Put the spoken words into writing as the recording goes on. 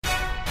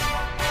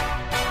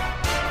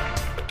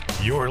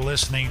You're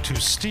listening to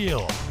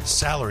Steel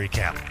Salary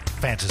Cap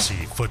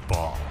Fantasy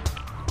Football,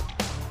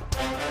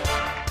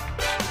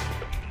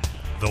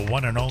 the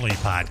one and only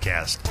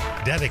podcast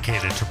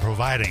dedicated to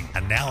providing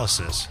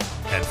analysis,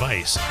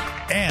 advice,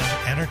 and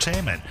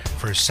entertainment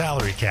for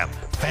salary cap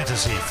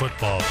fantasy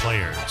football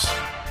players.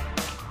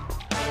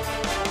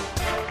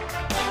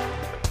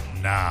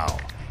 Now,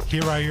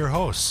 here are your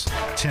hosts,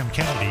 Tim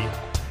Kennedy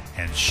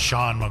and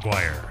Sean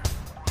McGuire.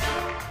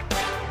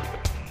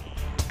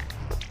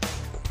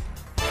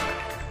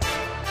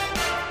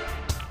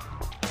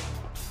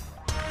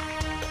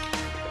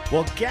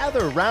 Well,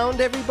 gather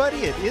round, everybody.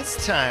 It is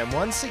time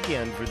once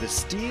again for the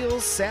Steel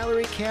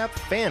Salary Cap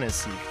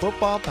Fantasy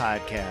Football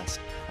Podcast.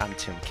 I'm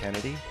Tim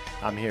Kennedy.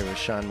 I'm here with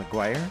Sean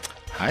McGuire.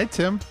 Hi,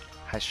 Tim.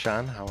 Hi,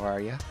 Sean. How are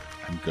you?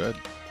 I'm good.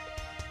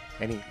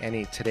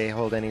 Today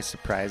hold any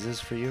surprises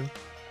for you?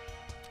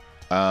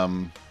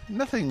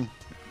 Nothing.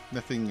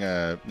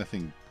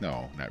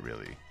 No, not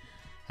really.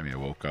 I mean, I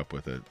woke up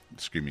with a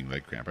screaming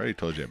leg cramp. I already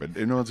told you, but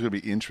no one's going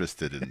to be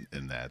interested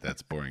in that.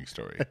 That's a boring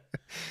story.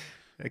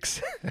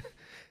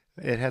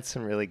 It had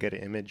some really good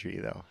imagery,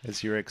 though,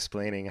 as you were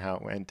explaining how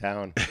it went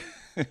down.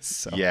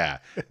 So. Yeah.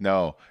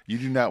 No, you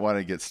do not want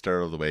to get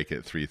startled awake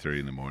at 3:30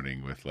 in the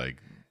morning with like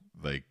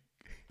the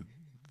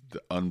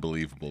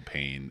unbelievable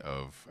pain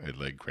of a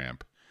leg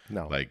cramp.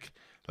 No. Like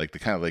the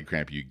kind of leg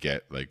cramp you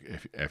get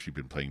if after you've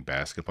been playing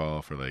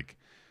basketball for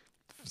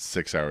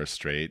 6 hours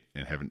straight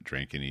and haven't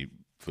drank any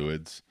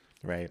fluids.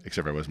 Right.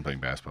 Except I wasn't playing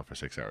basketball for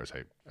 6 hours.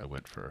 I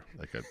went for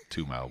a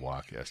 2-mile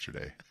walk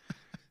yesterday.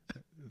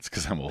 It's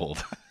because I'm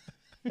old.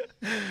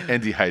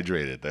 And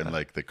dehydrated. I'm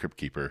like the crypt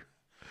keeper.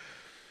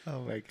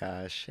 Oh my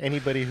gosh.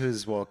 Anybody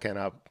who's woken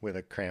up with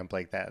a cramp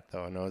like that,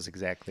 though, knows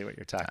exactly what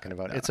you're talking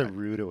about. It's a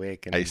rude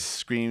awakening. I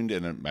screamed,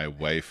 and my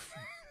wife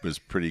was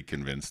pretty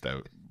convinced I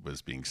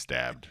was being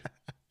stabbed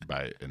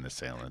by an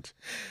assailant.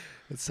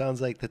 It sounds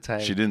like the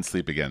time. She didn't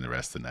sleep again the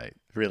rest of the night.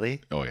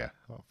 Really? Oh, yeah.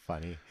 Oh,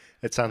 funny.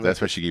 It sounds That's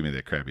like why she gave me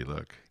that crabby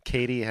look.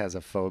 Katie has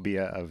a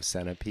phobia of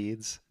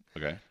centipedes.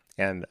 Okay.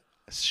 And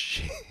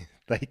she,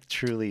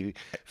 truly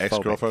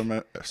Ex-girlfriend?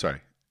 My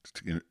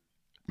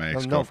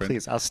ex-girlfriend. No,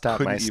 please. I'll stop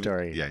my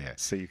story. Yeah.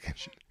 So you can.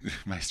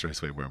 My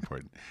story's way more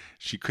important.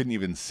 She couldn't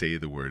even say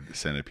the word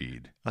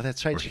centipede. Oh,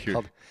 that's right. She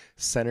called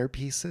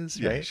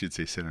centerpieces, right? Yeah, she'd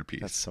say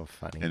centerpiece. That's so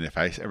funny. And if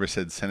I ever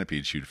said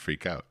centipede, she'd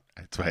freak out.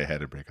 That's why I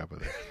had to break up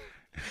with her.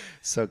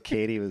 So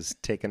Katie was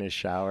taking a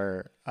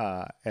shower,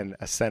 and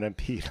a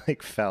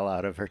centipede fell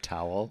out of her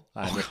towel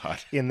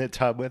in the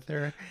tub with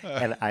her,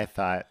 and I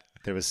thought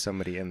there was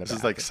somebody in the bathroom. This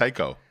is like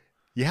Psycho.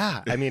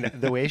 Yeah, I mean,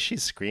 the way she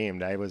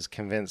screamed, I was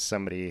convinced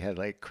somebody had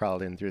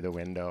crawled in through the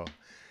window.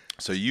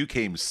 So you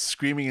came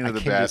screaming into the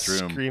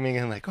bathroom. Screaming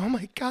and oh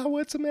my God,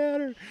 what's the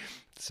matter?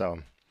 So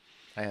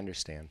I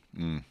understand.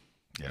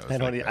 Yeah, I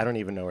don't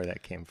even know where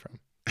that came from.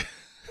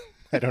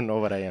 I don't know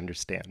what I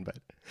understand, but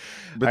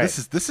this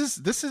is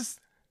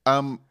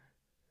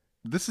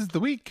the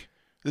week.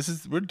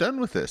 We're done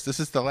with this. This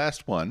is the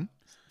last one.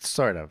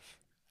 Sort of.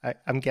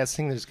 I'm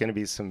guessing there's going to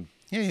be some.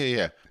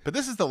 Yeah. But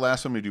this is the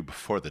last one we do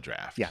before the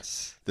draft.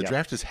 Yes. The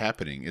draft is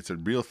happening. It's a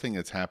real thing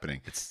that's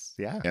happening.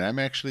 And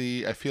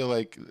I feel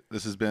like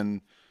this has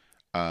been,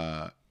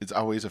 it's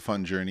always a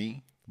fun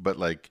journey, but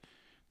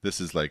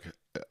this is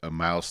a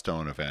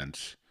milestone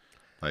event.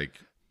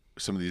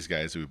 Some of these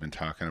guys that we've been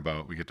talking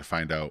about, we get to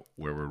find out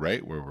where we're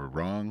right, where we're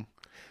wrong.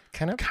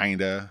 Kind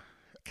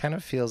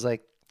of feels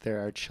like they're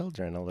our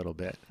children a little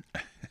bit.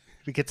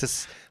 We get to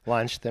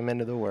launch them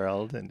into the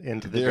world and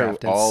into the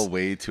draft. They're all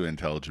way too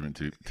intelligent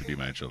to be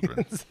my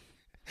children.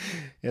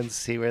 And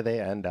see where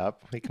they end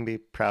up. We can be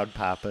proud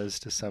papas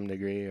to some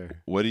degree.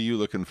 What are you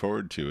looking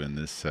forward to in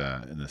this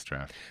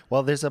draft?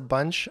 Well, there's a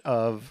bunch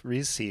of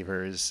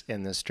receivers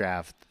in this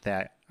draft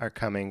that are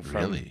coming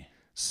from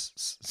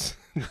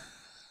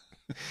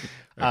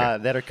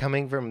that are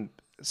coming from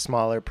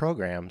smaller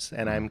programs,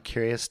 and I'm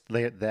curious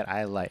that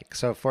I like.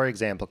 So, for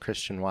example,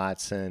 Christian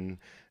Watson,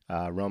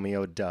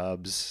 Romeo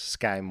Doubs,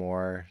 Sky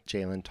Moore,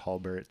 Jalen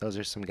Tolbert. Those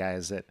are some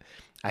guys that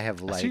I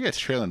have liked. So you got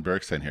Traylon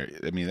Burks in here.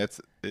 I mean,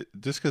 that's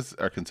just because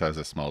Arkansas is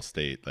a small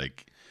state.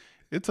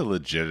 It's a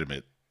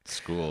legitimate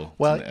school.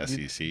 Well, it's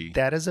in the SEC.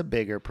 That is a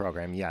bigger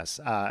program. Yes,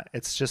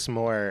 it's just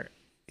more.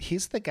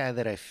 He's the guy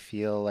that I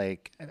feel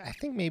like. I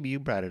think maybe you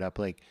brought it up.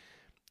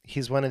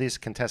 He's one of these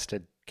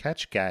contested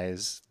catch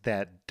guys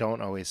that don't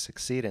always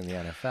succeed in the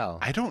NFL.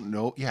 I don't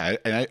know. Yeah,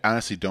 and I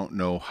honestly don't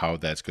know how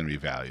that's going to be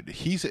valued.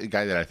 He's a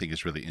guy that I think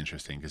is really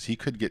interesting because he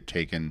could get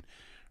taken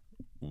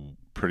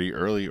pretty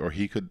early, or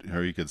he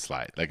could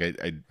slide.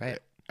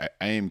 I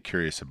am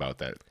curious about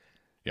that.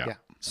 Yeah.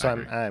 So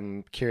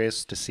I'm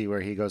curious to see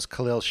where he goes.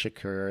 Khalil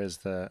Shakur is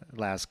the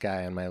last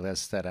guy on my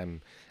list that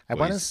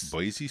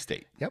Boise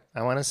State. Yep.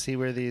 I want to see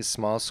where these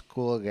small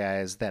school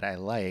guys that I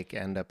like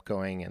end up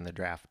going in the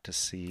draft to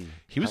see.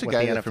 He was a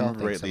guy that, if I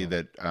remember rightly,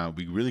 that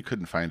we really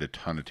couldn't find a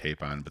ton of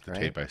tape on, but the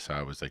tape I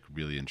saw was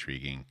really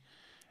intriguing.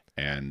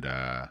 And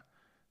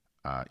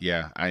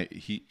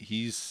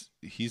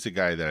he's a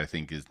guy that I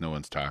think no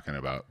one's talking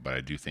about, but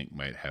I do think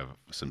might have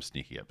some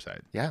sneaky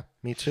upside. Yeah,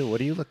 me too. What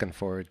are you looking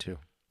forward to?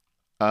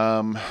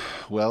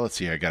 Well, let's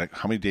see.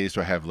 How many days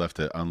do I have left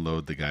to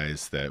unload the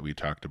guys that we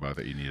talked about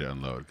that you need to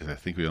unload? Because I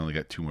think we only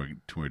got two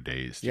more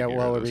days. Yeah,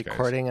 well, we're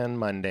recording on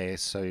Monday,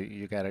 so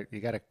you got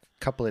a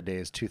couple of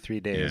days,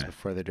 2-3 days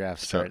before the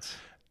draft starts. So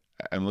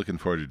I'm looking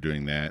forward to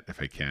doing that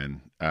if I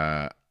can.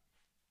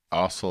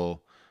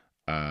 Also,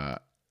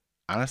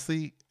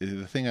 honestly,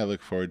 the thing I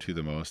look forward to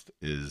the most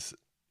is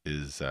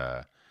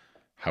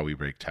how we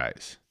break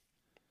ties.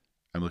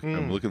 I'm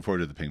looking forward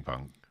to the ping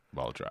pong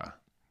ball draw.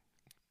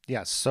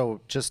 Yeah,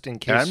 so just in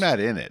case... And I'm not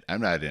in it.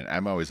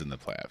 I'm always in the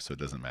playoffs, so it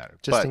doesn't matter.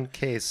 In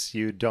case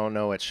you don't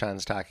know what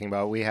Sean's talking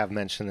about, we have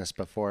mentioned this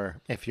before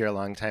if you're a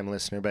longtime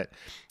listener, but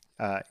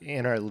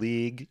in our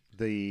league,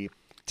 the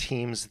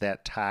teams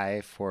that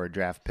tie for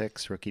draft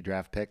picks, rookie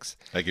draft picks...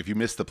 Like if you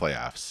miss the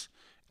playoffs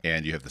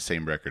and you have the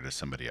same record as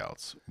somebody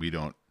else, we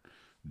don't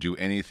do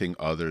anything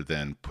other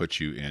than put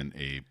you in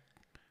a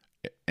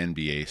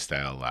NBA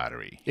style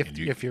lottery.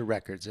 If your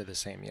records are the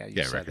same, you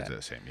said records that. are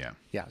the same, yeah.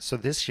 Yeah, so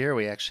this year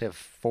we actually have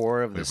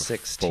 4 of the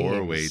 6 teams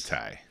four-way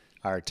tie.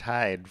 Are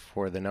tied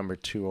for the number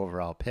 2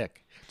 overall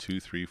pick.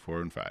 2, 3,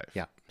 4, and 5.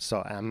 Yeah,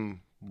 so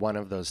I'm one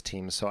of those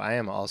teams, so I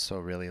am also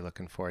really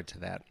looking forward to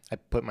that. I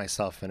put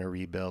myself in a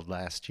rebuild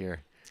last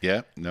year.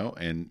 Yeah, no,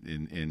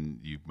 and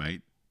you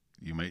might,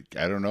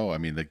 I don't know. I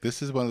mean, like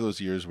this is one of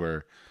those years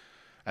where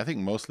I think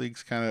most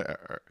leagues kind of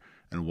are,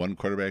 and one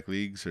quarterback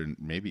leagues, or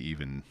maybe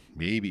even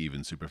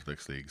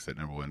Superflex leagues, that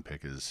number 1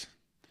 pick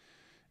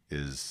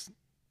is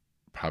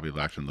probably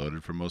locked and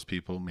loaded for most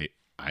people.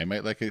 I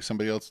might like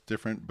somebody else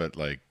different, but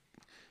like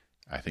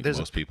I think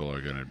most people are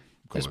going to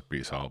go with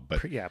Breece Hall. But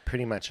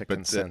pretty much a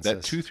consensus.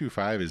 That 2 through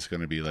 5 is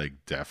going to be like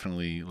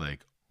definitely like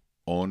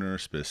owner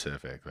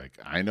specific. Like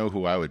I know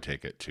who I would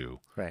take it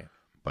to, right?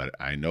 But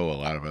I know a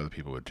lot of other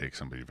people would take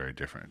somebody very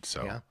different.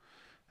 So. Yeah.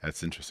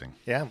 That's interesting.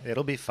 Yeah,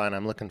 it'll be fun.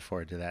 I'm looking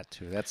forward to that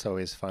too. That's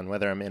always fun,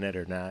 whether I'm in it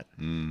or not.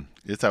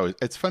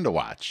 It's fun to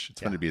watch.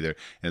 It's fun to be there,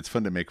 and it's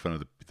fun to make fun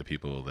of the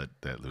people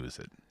that lose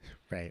it.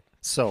 Right.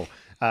 So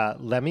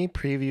let me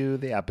preview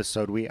the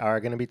episode. We are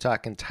going to be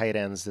talking tight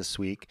ends this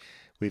week.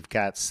 We've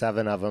got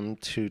 7 of them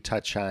to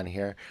touch on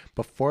here.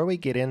 Before we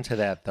get into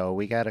that, though,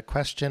 we got a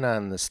question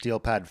on the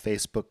SteelPod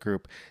Facebook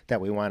group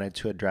that we wanted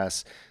to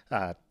address.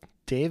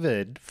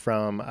 David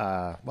from,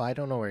 I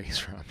don't know where he's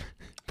from.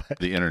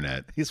 The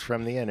internet. He's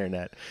from the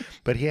internet.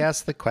 But he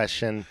asked the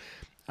question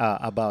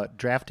about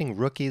drafting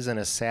rookies in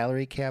a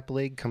salary cap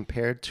league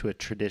compared to a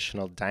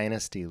traditional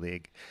dynasty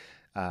league.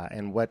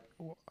 And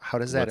how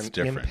does that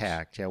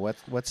impact? Yeah,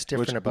 what's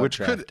different about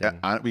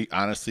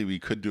drafting? We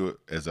could do it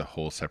as a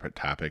whole separate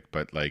topic,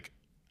 but like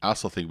I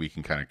also think we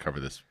can kind of cover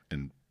this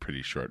in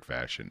pretty short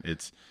fashion.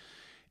 It's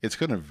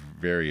going to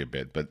vary a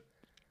bit, but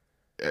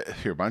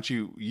here, why don't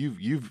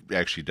you've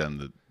actually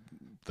done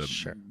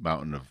the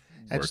mountain of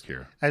work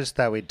here. I just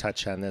thought we'd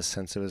touch on this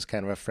since it was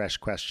kind of a fresh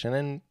question,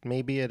 and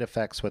maybe it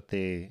affects what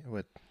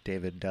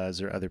David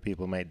does or other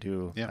people might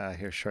do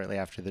here shortly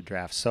after the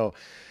draft. So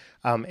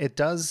it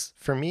does,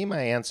 for me,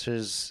 my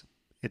answers,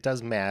 it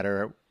does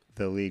matter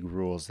the league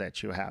rules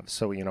that you have.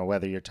 So,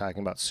 whether you're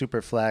talking about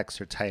Superflex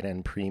or tight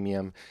end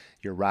premium,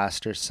 your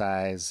roster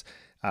size,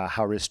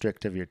 how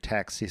restrictive your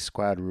taxi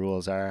squad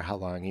rules are, how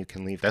long you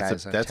can leave guys on taxi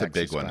squads. That's a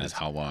big one, is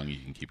how long you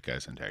can keep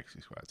guys on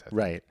taxi squads.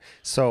 Right.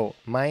 So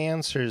my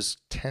answers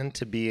tend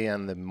to be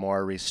on the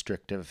more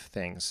restrictive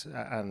things,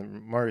 on the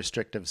more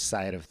restrictive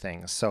side of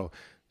things. So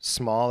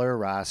smaller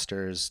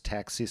rosters,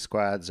 taxi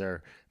squads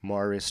are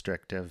more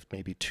restrictive,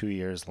 maybe 2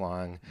 years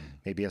long,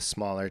 maybe a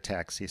smaller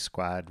taxi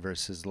squad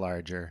versus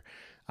larger.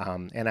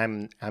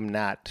 And I'm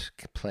not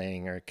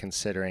playing or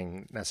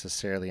considering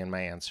necessarily in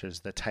my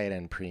answers the tight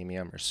end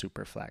premium or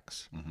super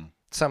flex.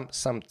 Some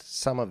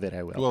of it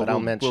I will, but I'll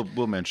mention.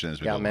 We'll mention as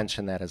we go. I'll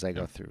mention that as I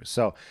go through.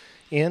 So,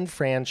 in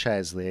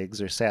franchise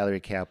leagues or salary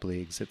cap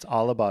leagues, it's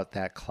all about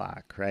that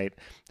clock, right?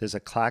 There's a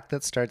clock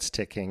that starts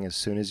ticking as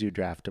soon as you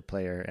draft a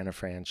player in a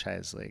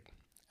franchise league.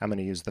 I'm going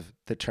to use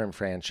the term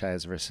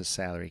franchise versus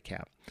salary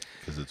cap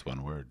because it's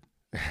one word.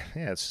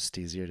 Yeah, it's just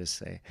easier to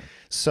say.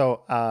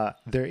 So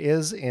there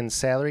is in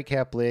salary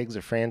cap leagues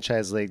or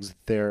franchise leagues,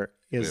 there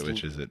is... Wait,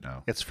 which is it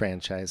now? It's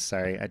franchise.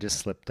 Sorry, I just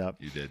slipped up.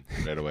 You did,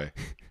 right away.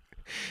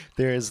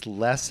 There is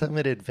less of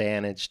an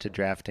advantage to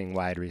drafting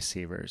wide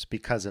receivers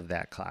because of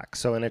that clock.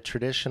 So in a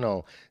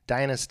traditional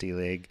dynasty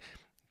league,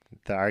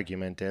 the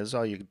argument is,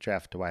 you could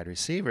draft a wide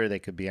receiver. They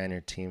could be on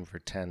your team for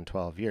 10,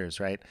 12 years,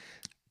 right?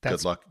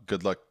 Good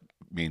luck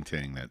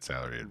maintaining that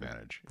salary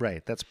advantage.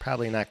 Right. That's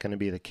probably not going to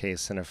be the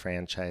case in a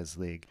franchise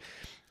league.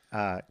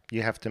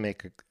 You have to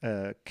make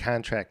a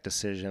contract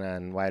decision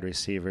on wide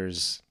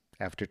receivers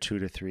after 2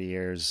 to 3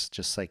 years,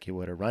 just like you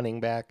would a running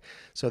back.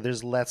 So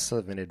there's less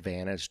of an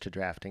advantage to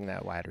drafting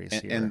that wide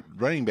receiver. And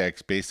running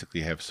backs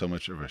basically have so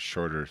much of a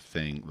shorter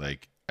thing.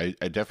 Like I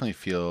definitely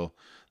feel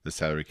the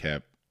salary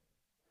cap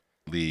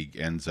league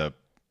ends up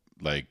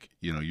like,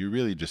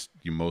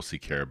 you mostly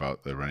care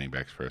about the running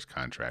back's first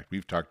contract.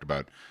 We've talked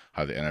about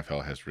how the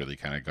NFL has really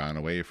kind of gone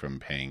away from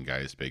paying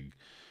guys big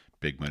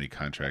money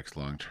contracts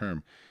long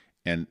term.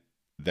 And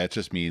that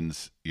just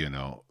means,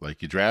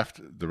 like you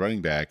draft the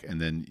running back and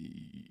then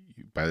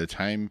by the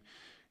time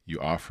you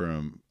offer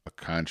him a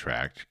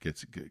contract,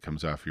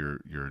 comes off your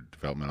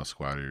developmental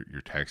squad or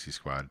your taxi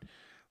squad,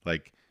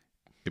 like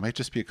it might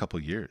just be a couple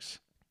years.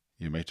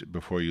 You might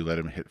before you let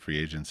him hit free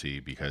agency,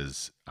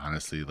 because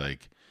honestly,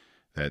 like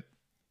that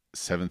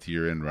 7th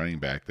year in running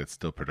back that's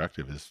still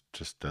productive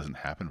just doesn't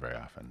happen very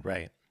often.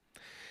 Right.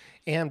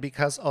 And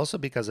because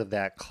of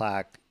that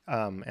clock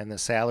and the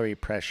salary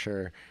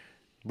pressure,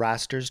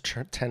 rosters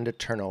tend to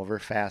turn over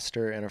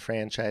faster in a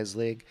franchise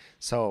league.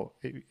 So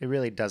it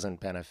really doesn't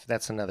benefit.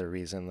 That's another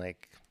reason,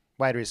 like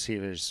wide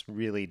receivers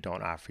really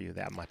don't offer you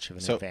that much of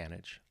an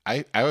advantage.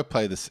 I would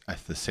apply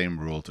the same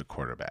rule to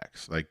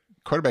quarterbacks. Like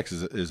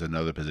quarterbacks is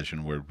another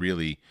position where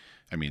really,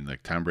 I mean,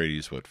 like Tom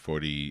Brady's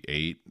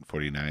 48,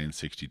 49,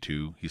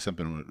 62. He's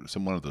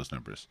one of those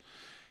numbers.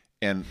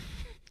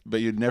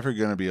 But you're never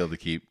going to be able to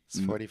keep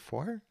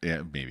 44?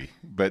 Yeah, maybe.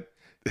 But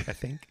I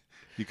think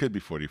he could be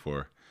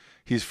 44.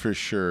 He's for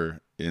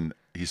sure a Gen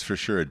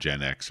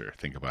Xer.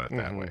 Think about it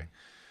that way.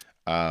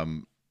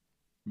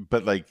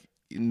 But like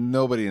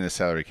nobody in a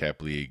salary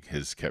cap league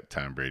has kept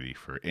Tom Brady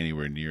for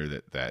anywhere near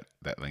that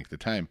length of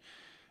time.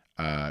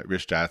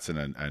 Rich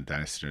Dotson on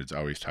Dynasty Nerds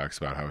always talks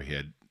about how he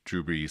had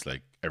Drew Brees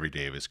like every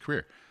day of his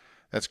career.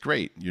 That's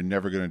great. You're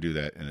never going to do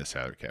that in a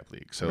salary cap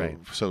league.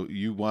 So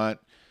you want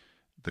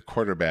the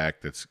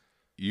quarterback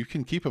you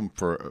can keep him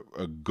for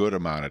a good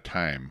amount of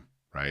time,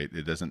 right?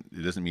 It doesn't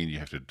mean you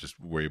have to just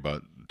worry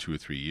about 2 or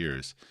 3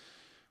 years,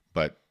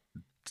 but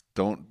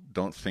don't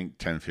think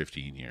 10,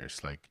 15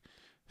 years. Like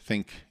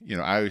think,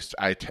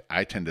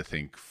 I tend to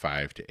think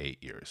 5 to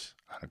 8 years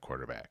on a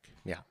quarterback.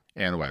 Yeah.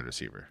 And a wide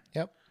receiver.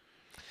 Yep.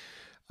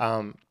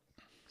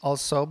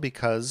 Also,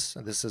 because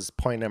this is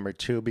point number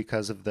 2,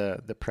 because of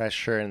the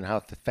pressure and how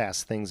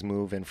fast things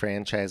move in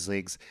franchise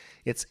leagues,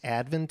 it's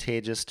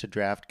advantageous to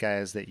draft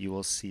guys that you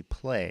will see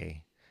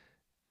play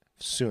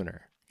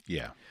sooner.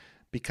 Yeah.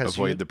 Because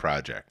avoid the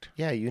project.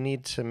 Yeah, you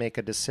need to make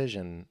a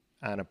decision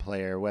on a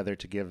player whether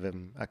to give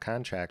him a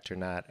contract or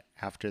not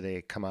after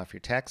they come off your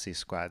taxi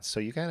squad. So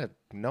you got to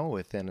know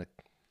within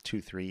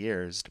 2-3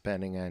 years,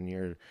 depending on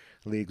your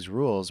league's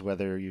rules,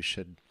 whether you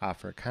should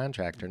offer a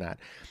contract or not.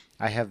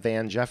 I have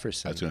Van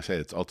Jefferson. I was going to say,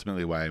 it's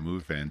ultimately why I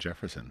moved Van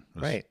Jefferson.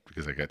 Right.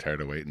 Because I got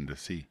tired of waiting to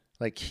see.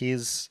 Like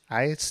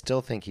I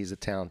still think he's a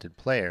talented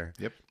player.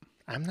 Yep.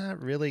 I'm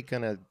not really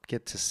going to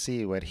get to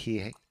see what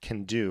he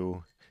can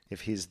do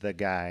if he's the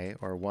guy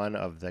or one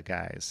of the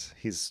guys.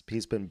 He's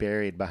been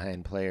buried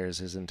behind players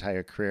his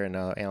entire career.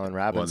 Now Allen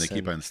Robinson. Well, and they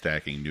keep on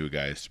stacking new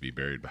guys to be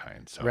buried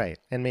behind. So. Right.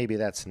 And maybe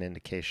that's an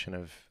indication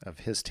of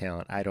his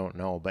talent. I don't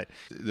know. But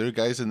there are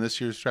guys in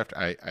this year's draft.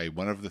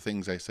 One of the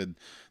things I said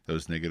that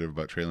was negative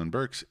about Treylon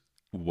Burks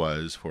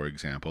was, for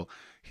example,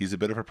 he's a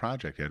bit of a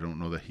project. I don't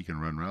know that he can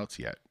run routes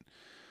yet.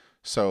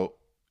 So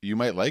you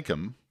might like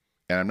him.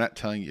 And I'm not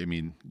telling you, I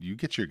mean, you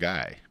get your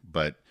guy,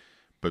 but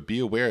be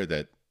aware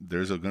that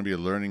there's going to be a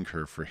learning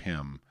curve for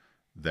him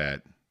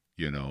that,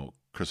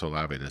 Chris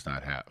Olave does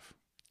not have.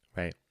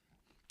 Right.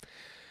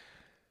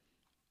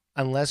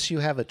 Unless you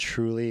have a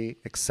truly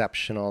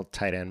exceptional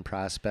tight end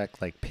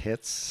prospect like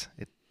Pitts,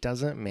 it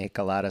doesn't make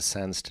a lot of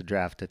sense to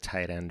draft a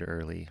tight end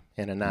early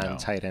in a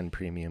non-tight end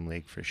premium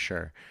league for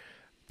sure.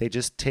 They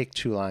just take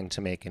too long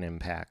to make an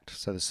impact.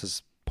 So this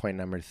is point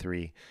number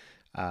 3.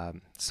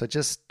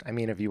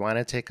 If you want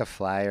to take a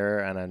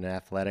flyer on an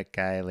athletic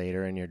guy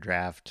later in your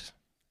draft,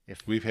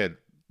 we've had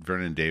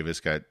Vernon Davis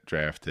got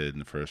drafted in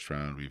the first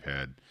round. We've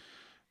had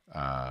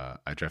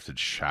I drafted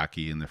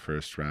Shockey in the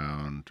first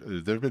round.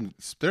 There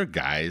are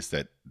guys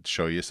that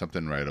show you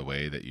something right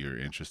away that you're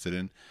interested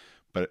in,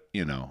 but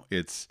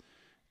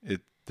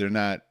they're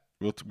not.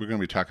 We're going to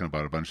be talking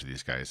about a bunch of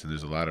these guys, and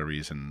there's a lot of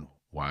reason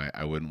why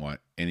I wouldn't want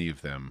any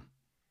of them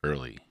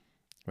early.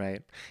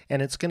 Right,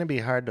 and it's going to be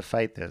hard to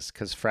fight this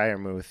because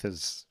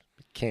Freiermuth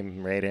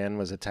came right in,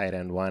 was a tight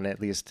end 1, at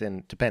least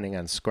depending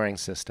on scoring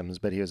systems,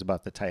 but he was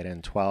about the tight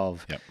end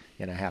 12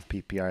 in a half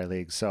PPR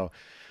league. So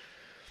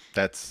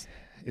you got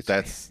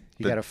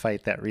to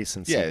fight that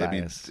recency bias. I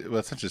mean,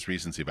 it's not just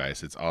recency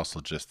bias; it's also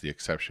just the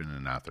exception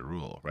and not the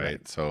rule,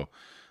 right? So,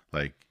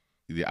 like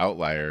the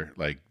outlier,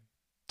 like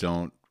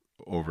don't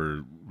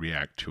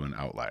overreact to an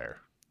outlier.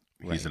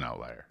 He's an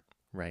outlier,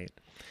 right?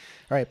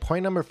 All right.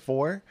 Point number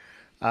 4.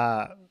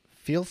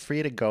 Feel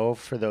free to go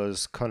for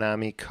those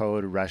Konami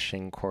code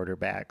rushing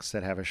quarterbacks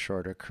that have a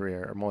shorter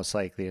career, or most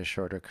likely a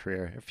shorter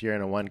career. If you're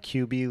in a 1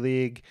 QB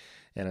league,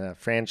 in a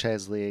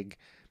franchise league,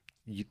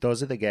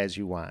 those are the guys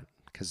you want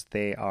because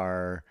they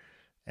are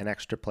an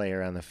extra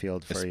player on the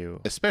field for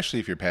you. Especially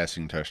if your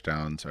passing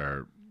touchdowns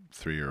are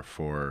 3 or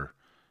 4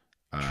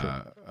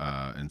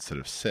 instead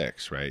of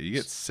 6, right? You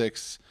get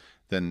 6,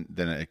 then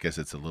I guess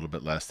it's a little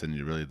bit less than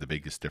really the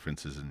biggest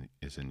difference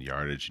is in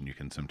yardage, and you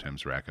can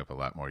sometimes rack up a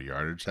lot more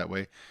yardage that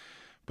way.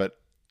 But,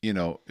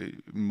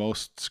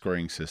 most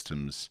scoring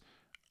systems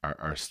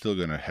are still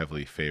going to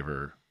heavily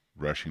favor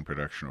rushing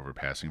production over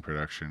passing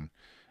production,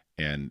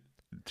 and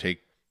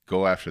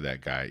go after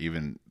that guy.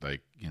 Even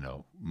like,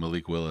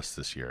 Malik Willis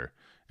this year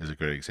is a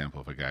great example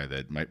of a guy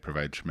that might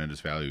provide tremendous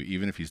value,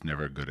 even if he's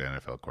never a good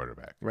NFL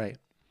quarterback. Right.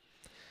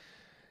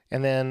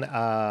 And then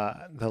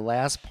the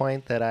last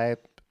point that I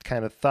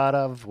kind of thought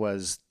of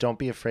was don't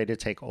be afraid to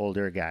take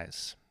older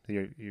guys.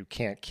 You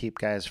can't keep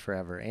guys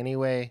forever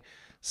anyway.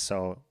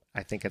 So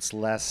I think it's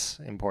less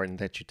important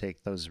that you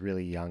take those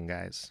really young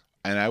guys.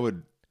 And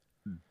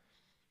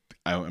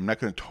I'm not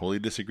going to totally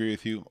disagree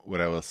with you.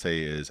 What I will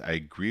say is I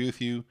agree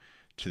with you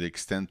to the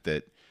extent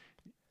that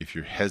if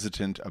you're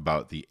hesitant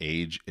about the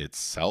age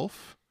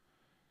itself,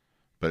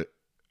 but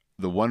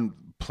the one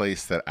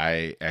place that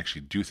I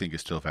actually do think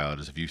is still valid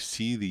is if you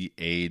see the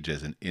age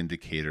as an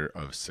indicator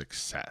of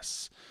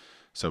success.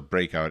 So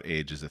breakout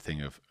age is a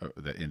thing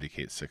that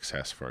indicates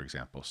success, for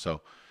example.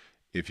 So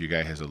if your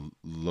guy has a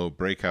low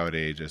breakout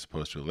age as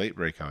opposed to a late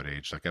breakout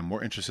age, like I'm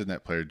more interested in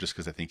that player just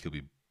because I think he'll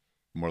be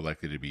more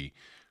likely to be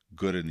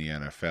good in the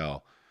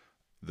NFL.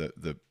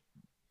 The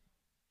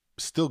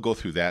still go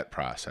through that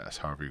process,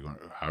 however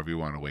you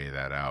want to weigh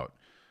that out.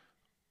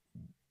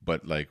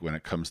 But like when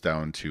it comes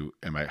down to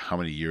how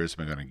many years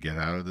am I going to get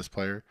out of this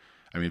player?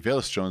 I mean,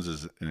 Velus Jones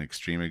is an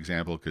extreme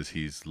example because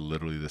he's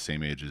literally the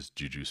same age as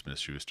Juju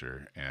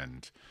Smith-Schuster,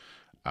 and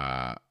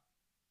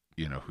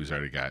who's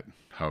already got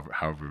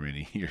however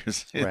many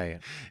years in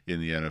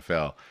the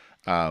NFL.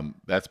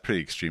 That's a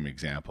pretty extreme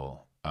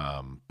example.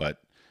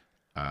 But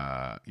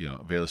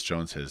Velus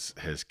Jones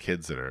has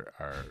kids that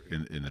are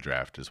in the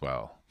draft as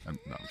well. No,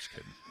 I'm just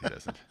kidding. He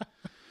doesn't.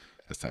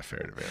 That's not fair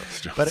to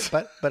Velus Jones.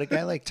 But a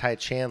guy like Ty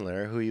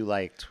Chandler, who you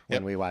liked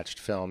when we watched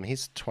film,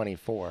 he's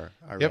 24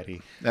 already.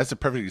 Yep. That's a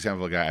perfect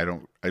example of a guy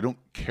I don't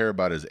care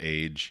about his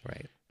age,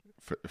 right?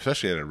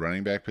 Especially at a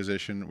running back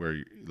position,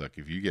 where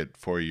if you get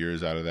 4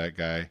 years out of that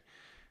guy,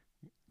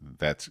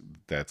 that's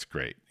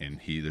great. And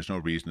there's no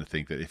reason to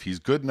think that if he's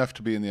good enough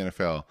to be in the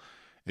NFL,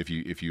 if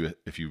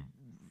you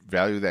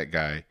value that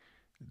guy,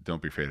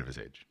 don't be afraid of his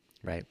age.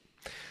 Right.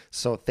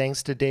 So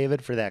thanks to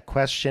David for that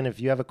question. If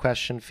you have a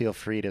question, feel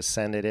free to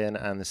send it in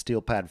on the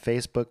SteelPod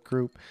Facebook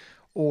group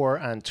or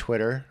on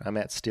Twitter. I'm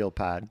at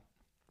SteelPod.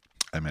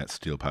 I'm at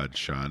SteelPod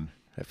Sean.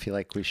 I feel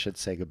like we should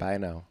say goodbye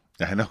now.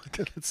 I know.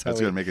 I was going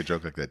to make a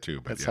joke like that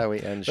too. But that's how we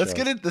end shows.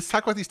 Let's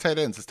talk about these tight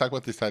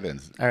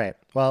ends. All right.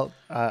 Well,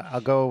 I'll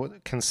go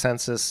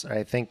consensus.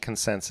 I think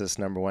consensus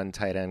number one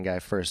tight end guy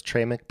first.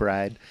 Trey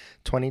McBride,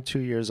 22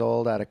 years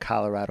old, out of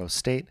Colorado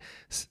State.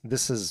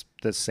 This is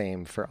the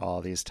same for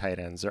all these tight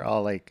ends. They're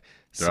all like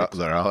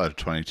they're all at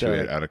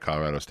 22 out of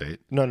Colorado State.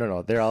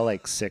 No. They're all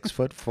like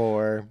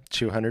 6'4",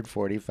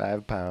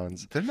 245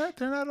 pounds. They're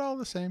not all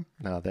the same.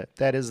 No,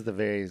 that is the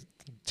very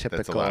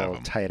typical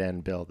tight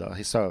end build, though.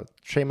 So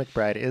Trey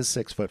McBride is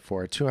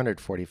 6'4",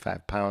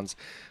 245 pounds.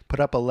 Put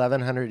up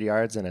 1,100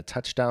 yards and a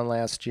touchdown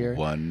last year.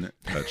 One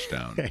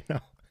touchdown.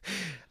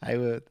 I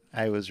know.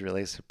 I was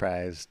really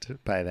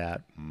surprised by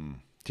that.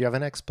 Do you have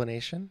an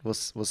explanation? We'll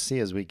see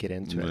as we get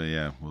into it.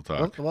 Yeah, we'll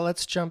talk. Well,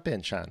 let's jump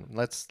in, Sean.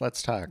 Let's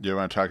talk. Do you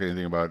want to talk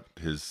anything about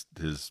his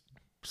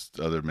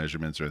other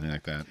measurements or anything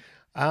like that?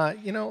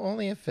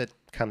 Only if it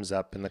comes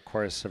up in the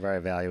course of our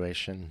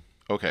evaluation.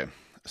 Okay.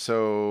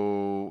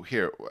 So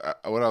here,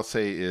 what I'll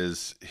say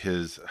is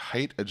his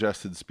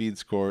height-adjusted speed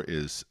score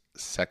is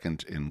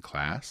second in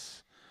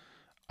class.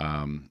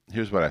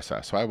 Here's what I saw.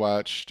 So I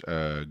watched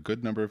a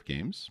good number of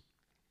games,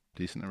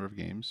 decent number of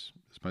games.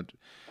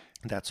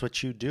 That's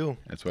what you do.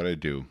 That's what I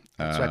do.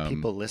 That's why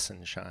people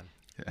listen, Sean.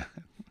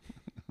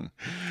 Yeah.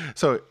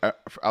 So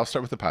I'll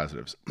start with the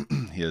positives.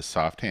 He has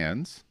soft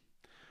hands.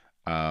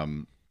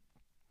 And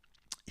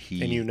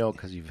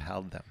because you've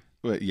held them.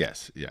 Well,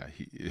 yes, yeah.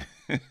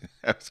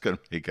 I was gonna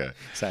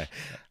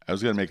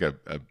make a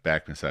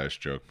back massage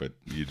joke, but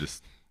you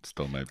just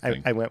stole my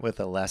thing. I went with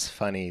a less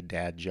funny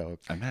dad joke.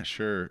 I'm not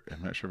sure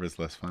if it's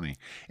less funny.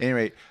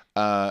 Anyway,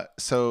 but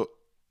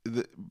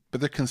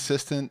they're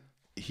consistent.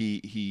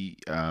 He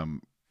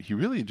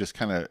really just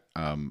kind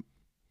of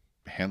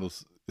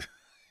handles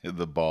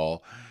the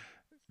ball.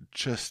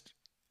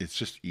 It's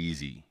just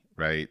easy,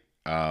 right?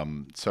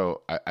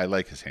 So I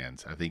like his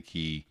hands. I think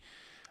he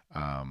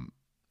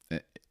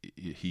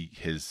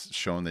has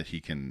shown that he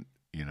can,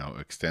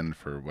 extend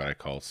for what I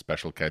call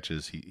special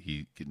catches.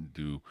 He can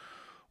do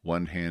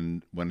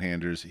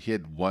one-handers. He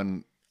had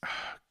one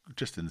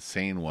just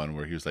insane one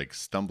where he was like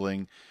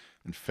stumbling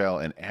and fell,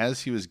 and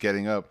as he was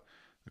getting up,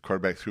 the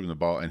quarterback threw him the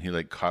ball, and he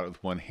like caught it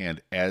with one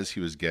hand as he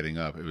was getting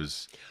up. It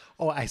was.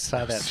 Oh, I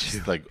saw that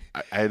too. Like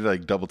I had to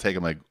like double take.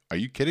 I'm like, are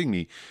you kidding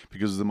me?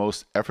 Because it was the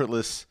most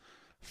effortless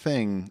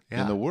thing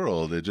in the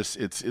world. It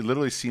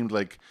literally seemed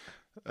like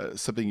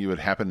something you would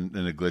happen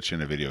in a glitch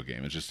in a video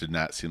game. It just did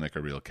not seem like a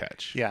real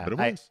catch. Yeah, but it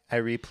was. I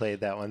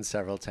replayed that one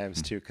several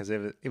times too because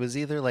it was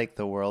either like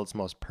the world's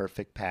most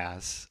perfect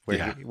pass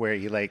where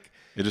he like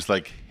it just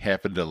like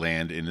happened to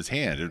land in his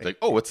hand. It was like,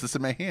 oh, what's this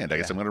in my hand? I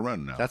guess I'm going to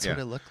run now. That's what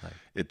it looked like.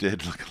 It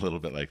did look a little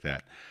bit like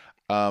that.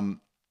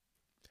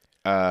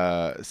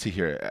 See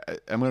here,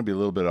 I'm going to be a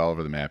little bit all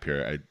over the map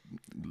here.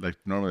 I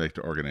normally like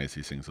to organize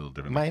these things a little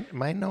differently.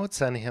 My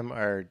notes on him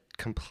are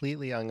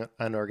completely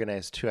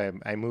unorganized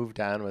too. I moved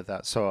on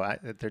without, so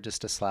they're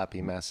just a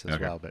sloppy mess as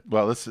well.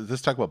 But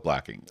let's talk about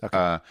blocking.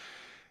 Okay.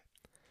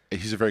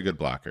 he's a very good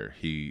blocker.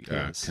 He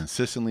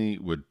consistently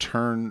would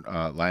turn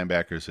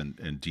linebackers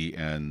and D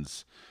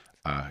ends.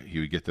 He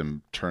would get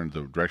them turned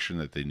the direction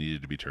that they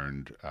needed to be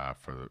turned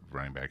for the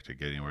running back to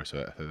get anywhere.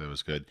 So I thought that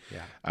was good.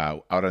 Yeah.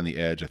 Out on the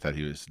edge, I thought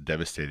he was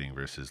devastating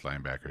versus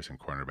linebackers and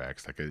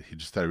cornerbacks.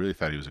 I really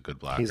thought he was a good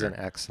blocker. He's an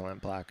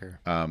excellent blocker.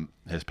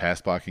 His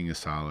pass blocking is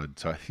solid,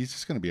 so he's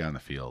just going to be on the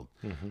field.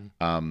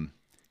 Mm-hmm.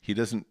 He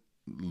doesn't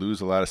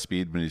lose a lot of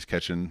speed when he's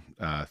catching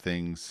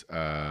things.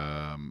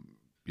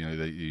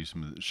 They use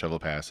some shovel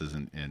passes,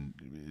 and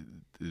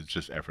it's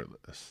just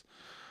effortless.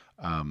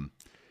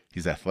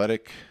 He's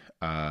athletic.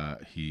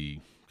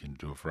 He can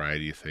do a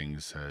variety of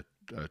things,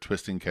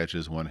 twisting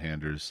catches,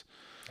 one-handers.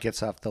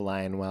 Gets off the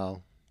line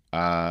well.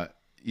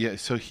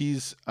 So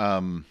he's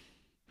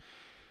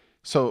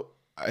so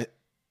I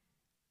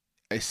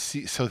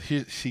see. So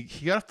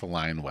he got off the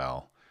line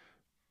well.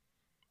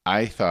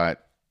 I thought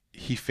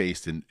he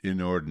faced an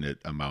inordinate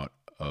amount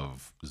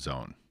of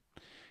zone,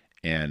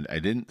 and I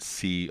didn't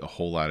see a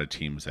whole lot of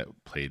teams that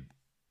played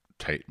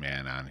tight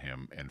man on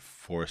him and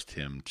forced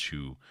him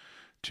to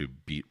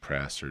beat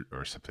press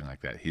or something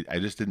like that. I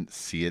just didn't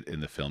see it in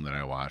the film that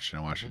I watched,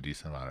 and I watched a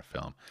decent amount of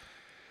film.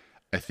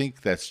 I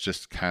think that's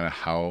just kind of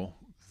how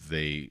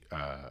they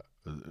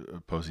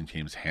opposing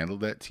teams handled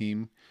that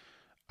team.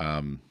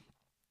 Well,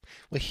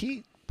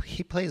 he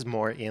plays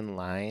more in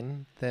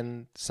line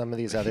than some of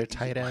these other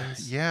tight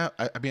ends. Yeah,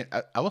 I mean,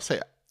 I will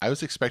say I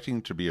was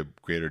expecting to be a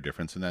greater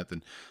difference in that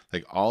than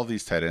like all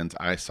these tight ends.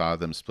 I saw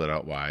them split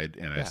out wide,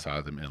 and I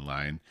saw them in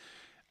line,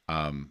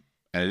 and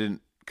I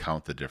didn't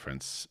count the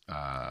difference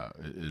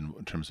in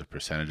terms of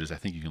percentages. I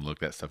think you can look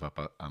that stuff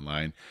up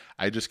online.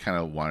 I just kind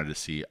of wanted to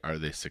see, are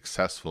they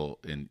successful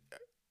in,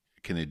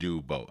 can they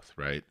do both,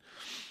 right?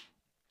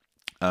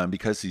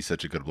 Because he's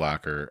such a good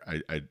blocker,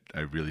 I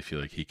really feel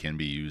like he can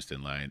be used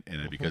in line,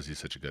 and because he's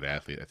such a good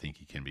athlete, I think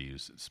he can be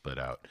used split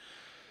out.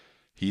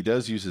 He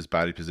does use his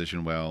body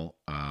position well.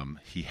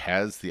 He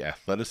has the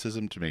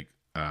athleticism to make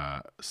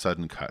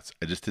sudden cuts.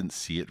 I just didn't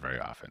see it very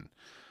often.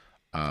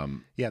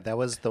 That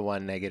was the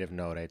one negative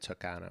note I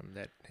took on him,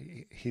 that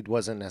he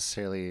wasn't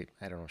necessarily,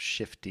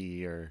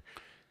 shifty, or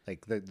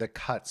like the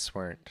cuts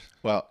weren't.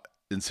 Well,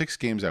 in 6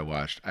 games I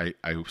watched, I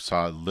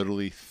saw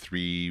literally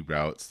 3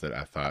 routes that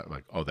I thought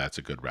like, oh, that's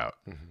a good route,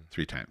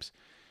 3 times.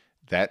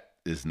 That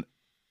is,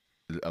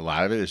 a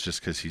lot of it is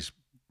just because he's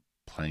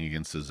playing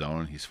against the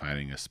zone, he's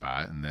finding a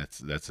spot, and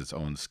that's its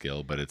own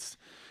skill, but it's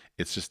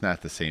just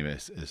not the same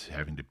as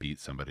having to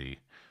beat somebody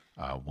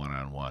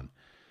one-on-one.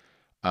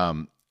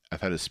 I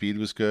thought his speed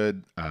was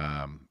good.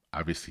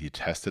 Obviously, he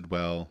tested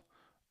well.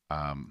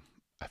 I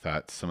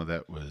thought some of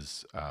that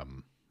was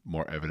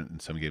more evident in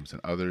some games than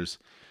others.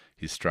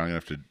 He's strong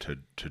enough to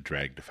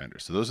drag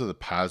defenders. So those are the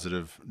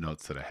positive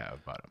notes that I have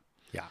about him.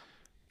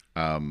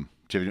 Yeah.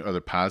 Do you have any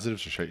other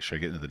positives, or should I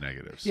get into the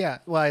negatives? Yeah.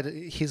 Well,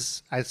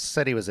 I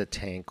said he was a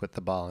tank with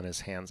the ball in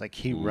his hands. Like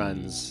he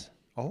runs.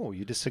 Oh,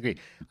 you disagree.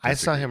 I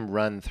saw him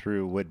run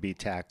through would-be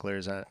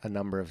tacklers a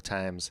number of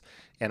times,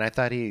 and I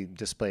thought he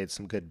displayed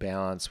some good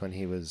balance when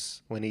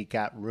he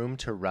got room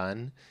to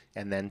run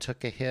and then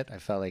took a hit. I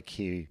felt like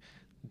he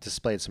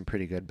displayed some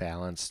pretty good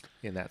balance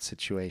in that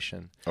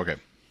situation. Okay.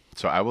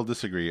 So I will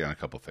disagree on a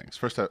couple things.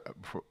 First,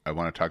 I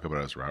want to talk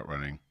about his route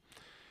running.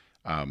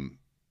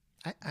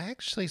 I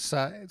actually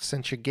saw,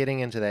 since you're getting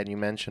into that, and you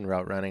mentioned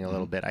route running a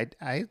little bit,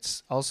 I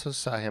also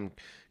saw him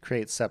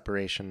create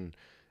separation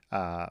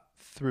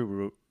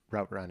through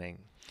route running.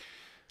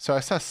 So I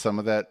saw some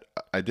of that.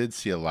 I did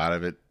see a lot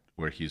of it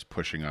where he's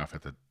pushing off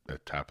at the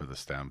top of the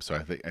stem. So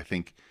I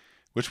think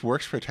which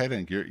works for a tight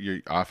end.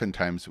 You're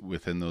oftentimes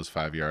within those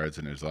 5 yards,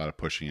 and there's a lot of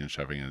pushing and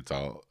shoving, and it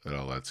all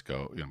lets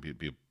go.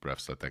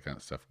 Refs let that kind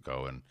of stuff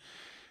go,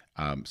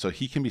 and so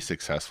he can be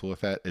successful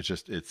with that.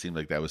 It seemed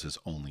like that was his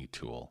only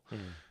tool.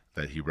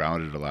 That he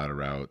rounded a lot of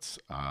routes.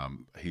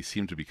 He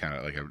seemed to be kind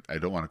of like, I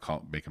don't want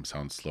to make him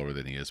sound slower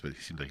than he is, but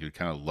he seemed like he would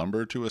kind of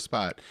lumber to a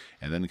spot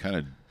and then kind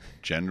of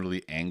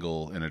generally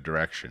angle in a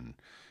direction.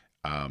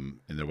 And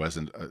there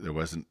wasn't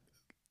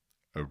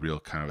a real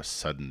kind of a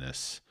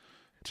suddenness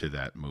to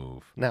that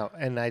move. Now,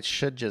 and I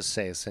should just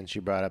say, since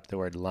you brought up the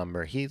word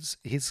lumber, he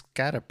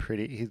had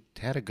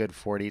a good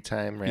 40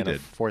 time, ran a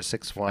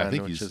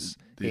 4.61, which is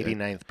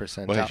 89th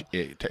percentile. Well,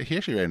 he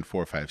actually ran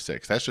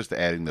 4.56. That's just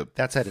adding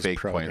that's at fake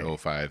his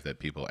 0.05 that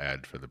people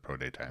add for the pro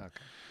day time.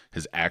 Okay.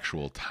 His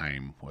actual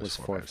time was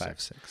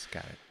 4.56.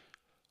 Got it.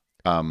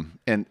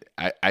 And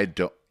I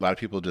don't. A lot of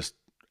people just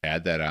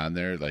add that on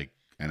there,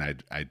 and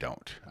I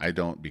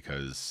don't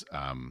because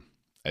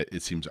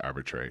it seems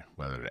arbitrary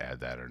whether to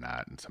add that or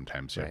not, and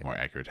sometimes you have more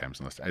accurate times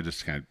than less. I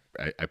just kind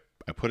of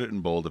I put it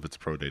in bold if it's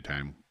pro day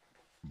time,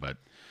 but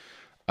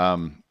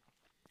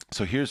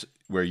so here's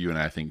where you and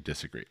I think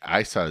disagree.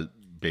 I saw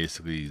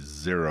basically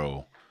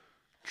zero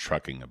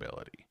trucking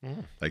ability.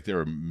 Like there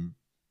were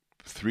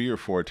 3 or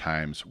 4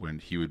 times when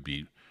he would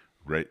be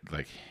right,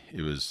 like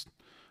it was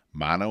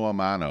mano a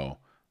mano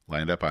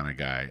lined up on a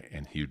guy,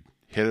 and he'd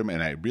hit him,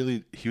 and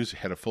he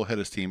had a full head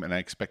of steam, and I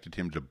expected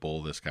him to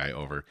bowl this guy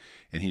over,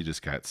 and he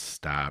just got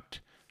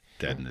stopped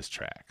dead in his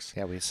tracks.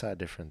 Yeah, we saw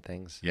different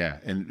things. Yeah,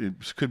 and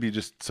it could be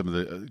just some of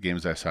the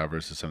games I saw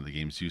versus some of the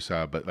games you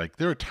saw. But like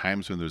there were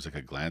times when there was like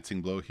a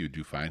glancing blow, he would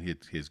do fine.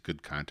 He has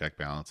good contact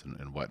balance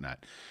and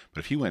whatnot.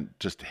 But if he went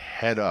just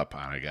head up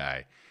on a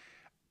guy,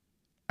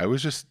 I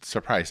was just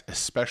surprised,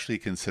 especially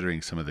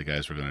considering some of the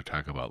guys we're going to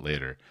talk about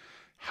later,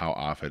 how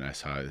often I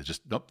saw it.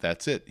 Just, nope,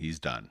 that's it. He's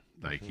done.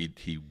 Like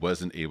he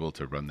wasn't able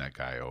to run that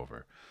guy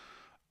over.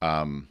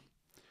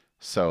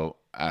 So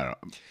I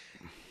don't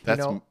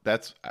know.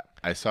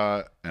 I saw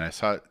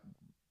it.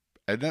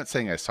 I'm not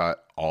saying I saw it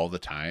all the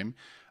time.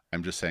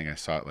 I'm just saying I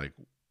saw it like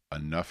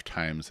enough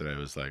times that I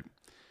was like,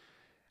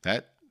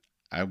 that.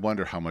 I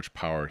wonder how much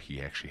power he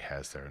actually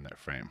has there in that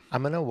frame.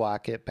 I'm gonna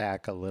walk it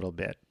back a little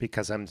bit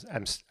because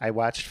I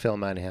watched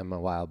film on him a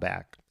while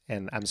back,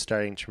 and I'm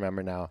starting to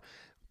remember now.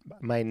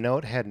 My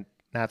note had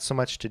not so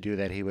much to do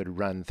that he would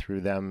run through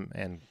them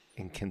and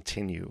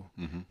continue.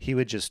 Mm-hmm. He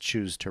would just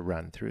choose to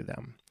run through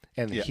them,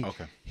 and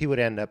he would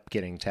end up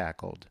getting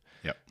tackled.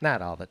 Yep.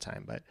 Not all the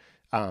time, but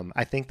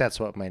I think that's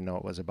what my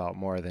note was about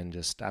more than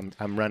just I'm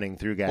running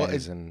through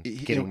guys and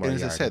getting more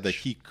yardage. As I said, like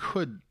he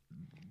could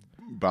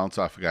bounce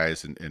off of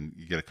guys and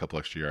you get a couple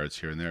extra yards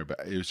here and there, but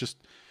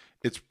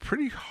it's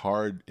pretty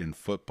hard in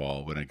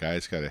football when a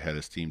guy's got ahead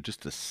of steam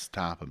just to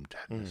stop him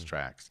dead in his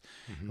tracks.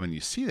 Mm-hmm. When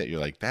you see that, you're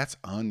like, that's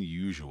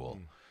unusual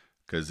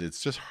because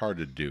it's just hard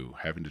to do.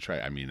 Having to try.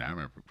 I mean, I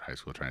remember high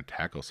school trying to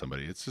tackle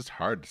somebody. It's just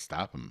hard to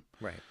stop him.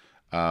 Right.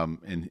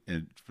 And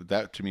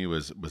that to me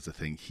was the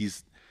thing.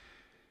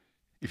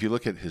 If you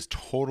look at his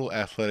total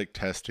athletic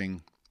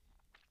testing,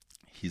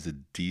 he's a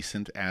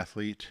decent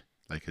athlete.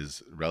 Like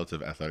his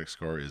relative athletic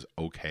score is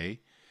okay.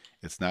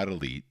 It's not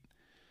elite.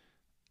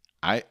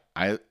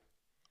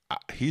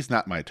 He's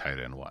not my tight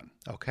end one.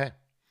 Okay.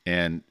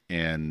 And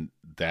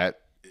that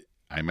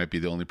I might be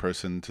the only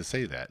person to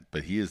say that,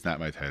 but he is not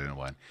my tight end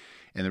one.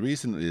 And the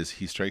reason is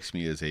he strikes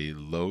me as a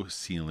low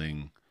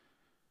ceiling,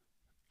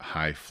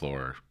 high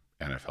floor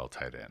NFL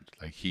tight end.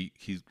 Like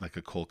he's like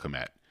a Cole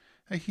Kmet.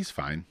 Like he's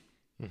fine.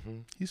 Mm-hmm.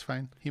 He's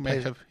fine. He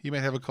might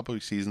have a couple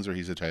of seasons where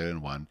he's a tight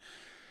end one.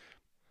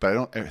 But I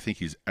don't ever think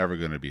he's ever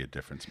going to be a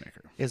difference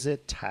maker. Is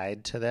it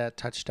tied to that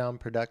touchdown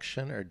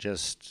production or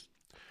just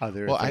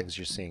other things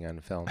you're seeing on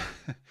film?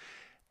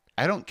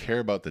 I don't care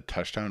about the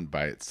touchdown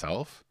by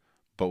itself,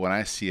 but when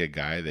I see a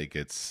guy that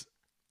gets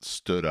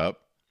stood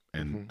up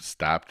and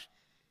stopped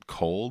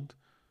cold,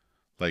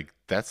 like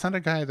that's not a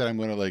guy that I'm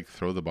going to like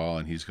throw the ball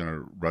and he's going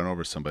to run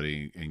over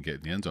somebody and get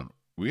in the end zone.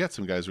 We got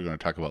some guys we're going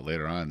to talk about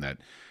later on that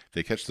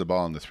they catch the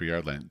ball on the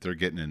 3-yard line, they're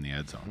getting in the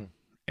end zone,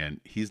 and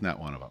he's not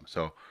one of them.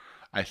 So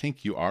I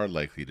think you are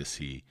likely to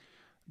see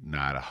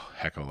not a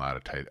heck of a lot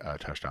of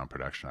touchdown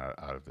production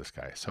out of this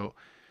guy. So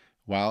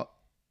while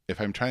if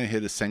I'm trying to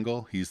hit a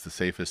single, he's the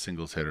safest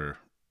singles hitter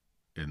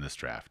in this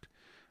draft.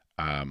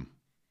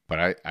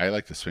 But I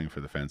like to swing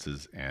for the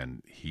fences,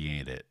 and he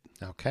ain't it.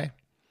 Okay.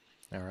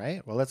 All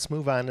right. Well, let's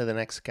move on to the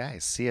next guy.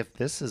 See if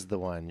this is the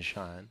one,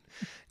 Sean.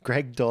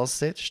 Greg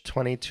Dulcich,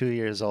 22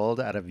 years old,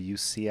 out of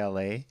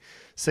UCLA,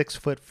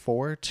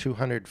 6'4",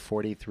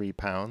 243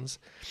 pounds.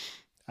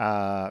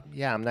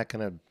 I'm not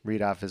going to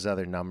read off his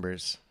other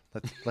numbers.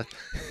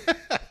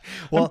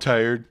 Well, I'm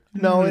tired.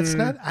 No, it's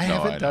not. I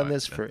haven't done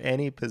this for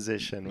any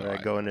position where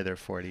I go into their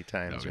 40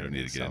 times. No, we don't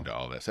need to get into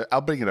all this.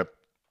 I'll bring it up.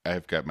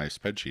 I've got my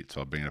spreadsheet, so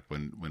I'll bring it up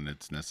when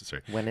it's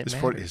necessary. When it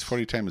matters. His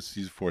 40 time is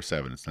he's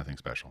 4.7. It's nothing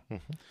special.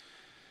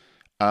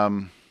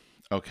 Mm-hmm.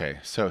 Okay,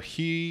 so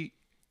he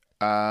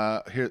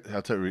here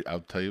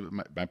I'll tell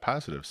you my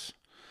positives.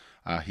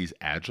 He's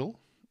agile.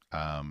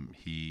 I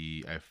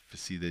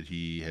see that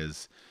he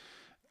has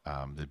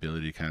the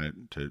ability kind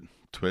of to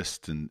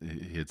twist, and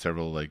he had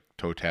several like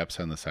toe taps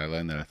on the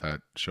sideline that I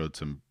thought showed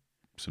some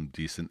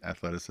decent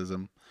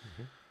athleticism.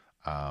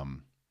 Mm-hmm.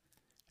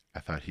 I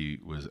thought he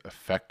was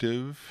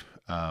effective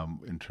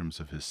in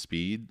terms of his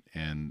speed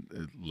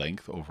and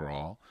length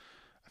overall.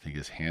 I think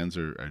his hands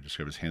I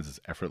describe his hands as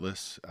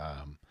effortless.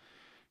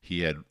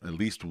 He had at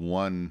least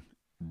one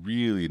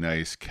really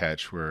nice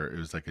catch where it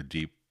was like a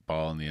deep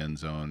ball in the end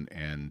zone,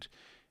 and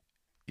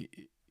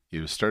it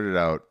was started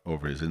out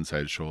over his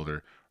inside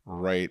shoulder.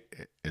 Right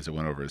as it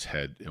went over his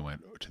head, it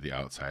went to the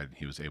outside, and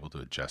he was able to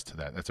adjust to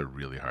that. That's a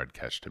really hard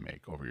catch to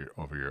make over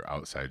your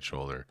outside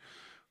shoulder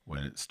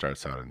when it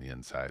starts out on the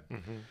inside.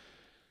 Mm-hmm.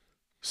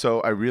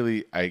 So I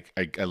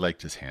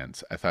liked his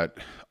hands. I thought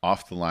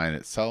off the line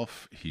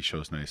itself, he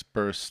shows nice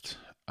burst.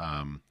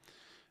 I'm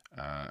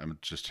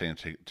just trying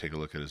to take a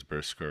look at his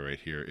burst score right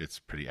here. It's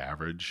pretty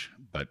average,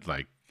 but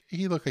like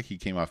he looked like he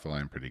came off the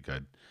line pretty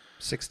good.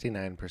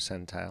 69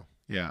 percentile.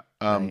 Yeah.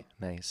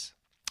 Nice.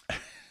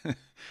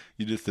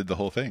 You just did the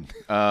whole thing.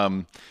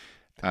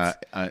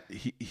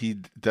 He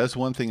does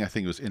one thing I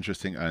think was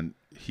interesting.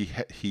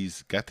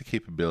 He's got the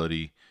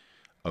capability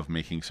of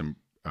making some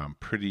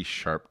pretty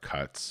sharp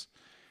cuts.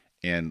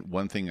 And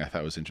one thing I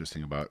thought was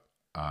interesting about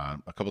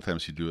a couple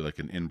times he do like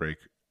an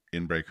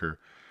in-breaker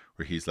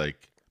where he's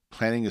like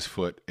planting his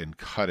foot and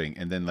cutting,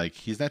 and then like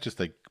he's not just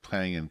like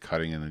planting and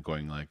cutting and then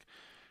going like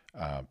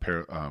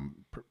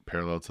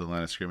parallel to the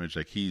line of scrimmage.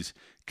 Like he's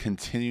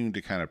continuing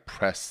to kind of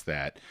press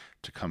that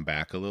to come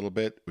back a little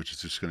bit, which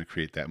is just going to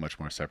create that much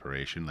more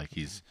separation. Like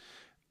he's,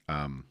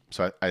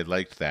 so I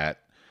liked that,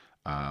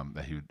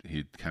 that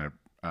he kind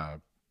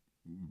of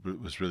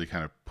was really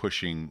kind of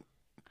pushing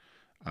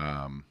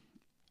on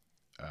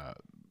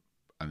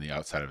the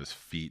outside of his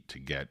feet to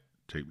get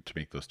to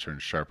make those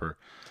turns sharper.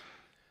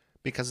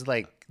 Because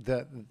like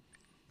the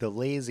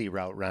lazy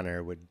route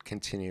runner would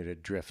continue to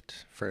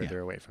drift further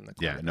away from the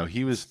quarterback. Yeah, no,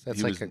 he was. That's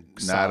he like was a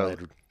not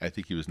solid. I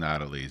think he was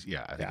not a lazy.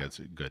 Yeah, I think that's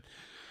good.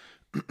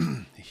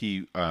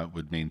 He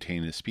would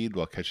maintain his speed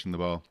while catching the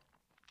ball,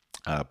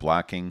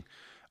 blocking.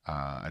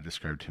 I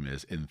described him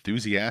as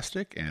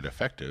enthusiastic and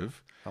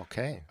effective.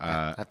 Okay,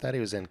 I thought he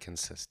was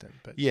inconsistent,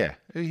 but yeah,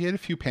 he had a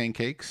few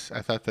pancakes.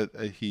 I thought that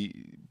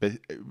but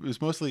it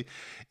was mostly.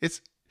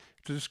 It's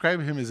to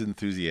describe him as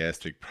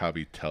enthusiastic.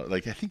 Probably I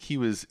think he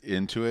was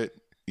into it.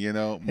 You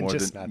know, more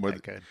just than not more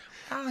that than, good.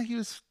 Well, he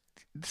was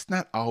just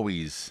not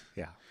always.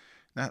 Yeah,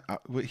 not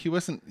he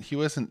wasn't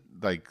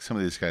like some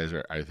of these guys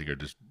I think are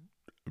just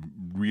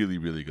really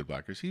really good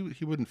blockers.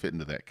 He wouldn't fit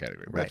into that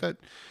category. But right. I thought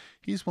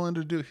he's willing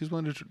to do his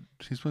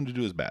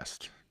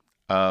best.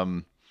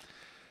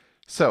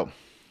 So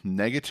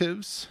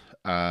negatives.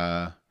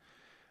 I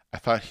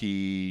thought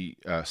he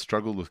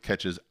struggled with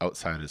catches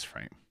outside his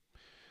frame.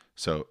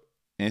 So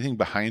anything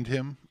behind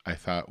him, I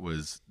thought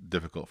was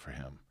difficult for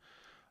him.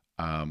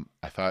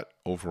 I thought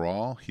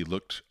overall he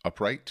looked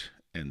upright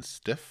and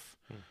stiff.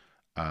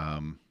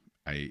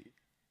 I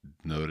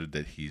noted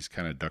that he's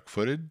kind of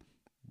duck-footed,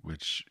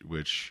 which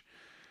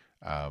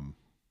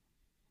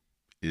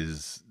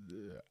is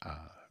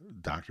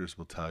doctors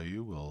will tell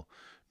you will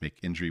make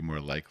injury more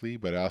likely.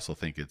 But I also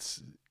think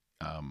it's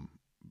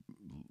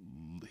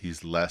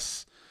he's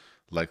less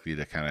likely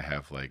to kind of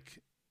have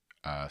like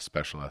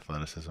special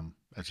athleticism.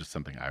 That's just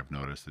something I've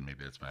noticed, and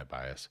maybe that's my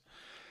bias.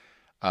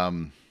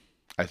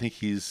 I think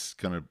he's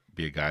going to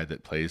be a guy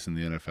that plays in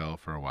the NFL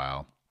for a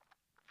while.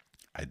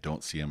 I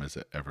don't see him as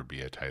ever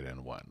be a tight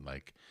end one.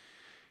 Like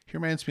he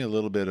reminds me a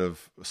little bit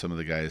of some of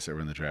the guys that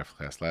were in the draft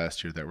class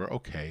last year that were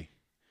okay.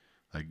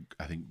 Like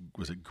I think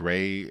was it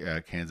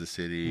Gray, Kansas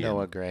City,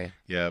 Noah Gray.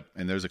 Yep,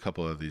 and there's a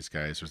couple of these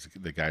guys. There's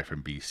the guy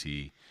from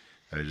BC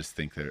that I just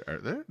think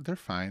they're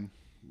fine,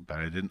 but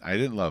I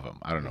didn't love them.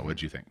 I don't know.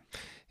 What'd you think?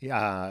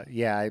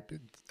 Yeah.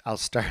 I'll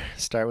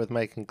start with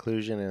my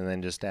conclusion and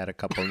then just add a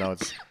couple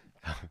notes.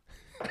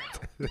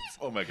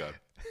 Oh my God.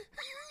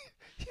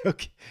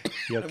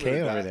 You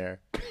okay over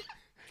there? Do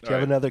you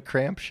have another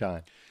cramp,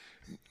 Sean?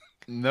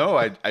 No,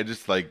 I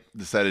just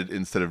decided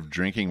instead of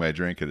drinking my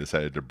drink, I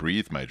decided to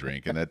breathe my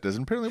drink, and that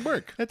doesn't apparently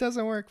work. That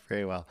doesn't work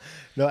very well.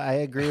 No, I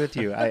agree with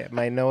you.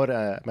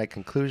 My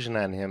conclusion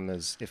on him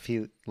is if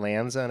he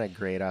lands on a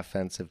great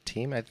offensive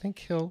team, I think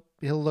he'll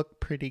look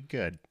pretty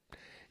good.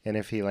 And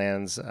if he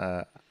lands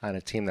on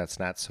a team that's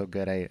not so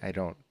good, I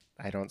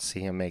don't see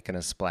him making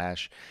a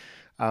splash.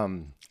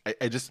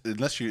 I just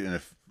unless you're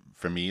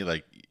for me,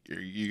 like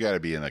you got to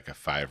be in like a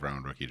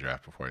 5-round rookie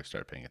draft before I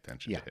start paying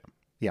attention to him.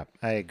 Yeah,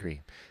 I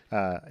agree.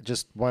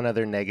 Just one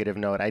other negative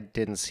note. I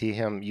didn't see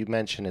him. You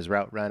mentioned his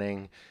route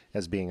running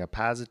as being a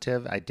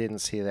positive. I didn't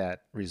see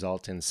that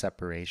result in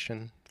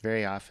separation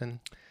very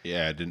often.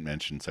 Yeah, I didn't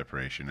mention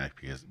separation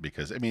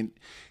because I mean,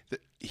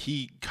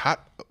 he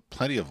caught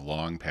plenty of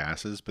long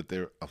passes, but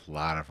a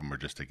lot of them were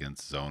just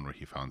against zone where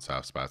he found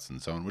soft spots in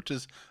zone, which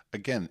is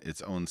again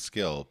its own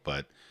skill,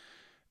 but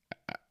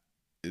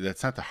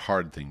that's not the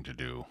hard thing to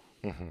do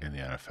in the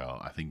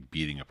NFL. I think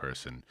beating a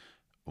person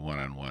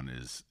one-on-one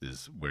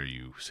is where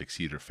you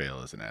succeed or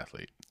fail as an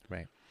athlete.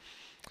 Right.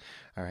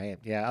 All right.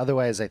 Yeah.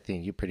 Otherwise, I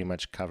think you pretty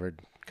much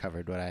covered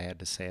what I had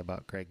to say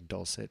about Greg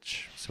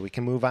Dulcich. So we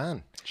can move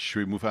on. Should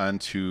we move on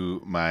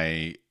to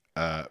my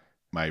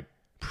my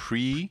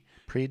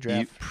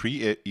pre-draft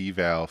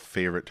pre-eval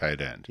favorite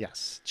tight end?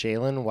 Yes,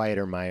 Jalen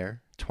Weidermeyer,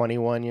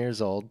 21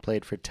 years old,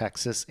 played for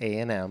Texas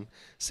A&M,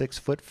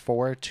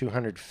 6'4",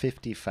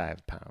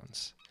 255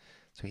 pounds.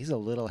 So he's a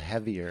little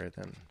heavier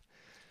than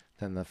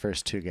the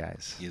first two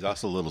guys. He's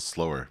also a little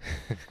slower.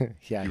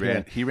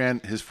 Yeah, he ran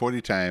his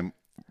 40 time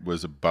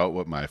was about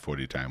what my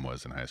 40 time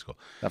was in high school.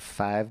 A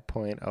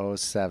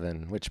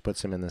 5.07, which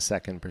puts him in the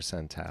second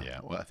percentile.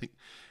 Yeah,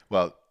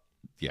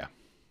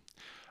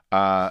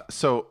 yeah.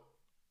 So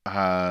do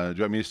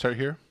you want me to start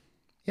here?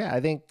 Yeah,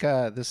 I think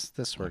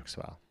this works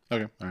well.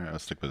 Okay, all right. I'll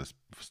stick with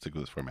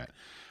this format.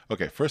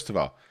 Okay, first of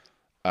all,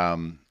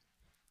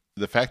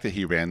 the fact that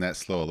he ran that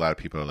slow, a lot of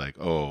people are like,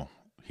 "Oh,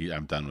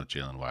 I'm done with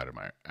Jalen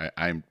Weidermeyer."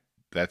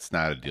 That's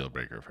not a deal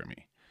breaker for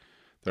me.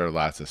 There are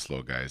lots of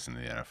slow guys in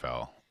the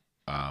NFL,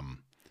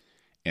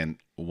 and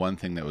one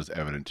thing that was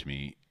evident to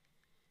me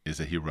is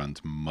that he runs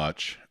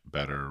much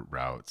better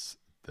routes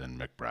than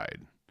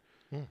McBride.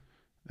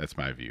 That's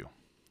my view.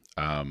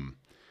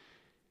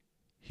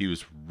 He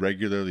was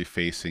regularly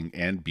facing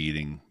and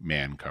beating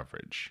man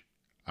coverage.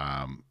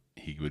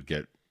 He would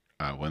get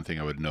one thing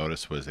I would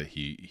notice was that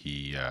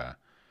he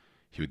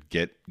would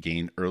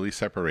gain early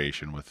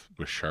separation with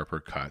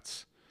sharper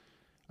cuts,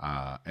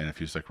 and if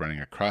he was like running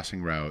a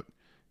crossing route,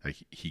 Like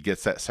he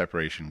gets that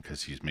separation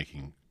because he's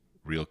making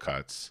real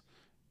cuts.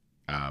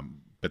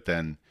 But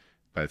then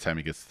by the time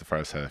he gets to the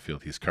far side of the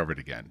field, he's covered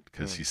again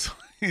because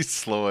he's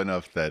slow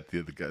enough that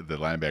the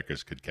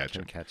linebackers could catch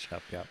him. Catch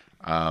up, yep.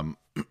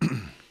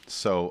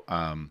 So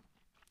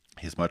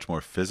he's much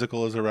more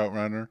physical as a route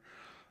runner.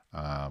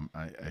 I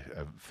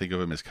think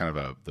of him as kind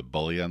of the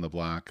bully on the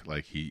block.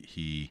 Like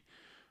he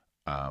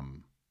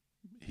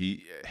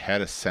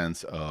had a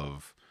sense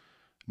of,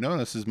 no,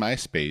 this is my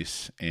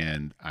space,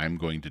 and I'm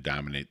going to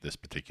dominate this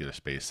particular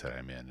space that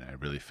I'm in. And I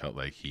really felt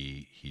like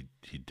he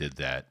did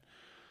that.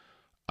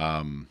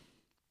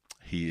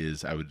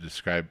 I would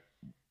describe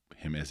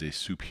him as a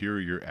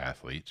superior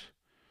athlete.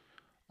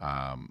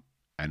 I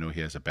know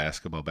he has a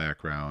basketball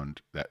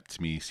background. That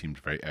to me seemed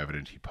very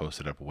evident. He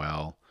posted up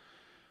well.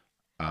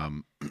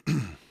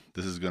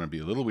 This is going to be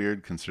a little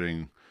weird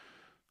considering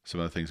some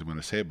of the things I'm going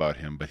to say about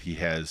him, but he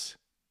has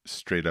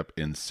straight up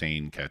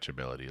insane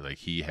catchability. Like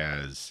he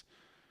has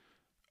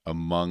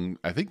among,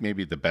 I think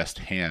maybe the best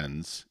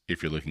hands,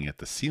 if you're looking at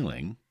the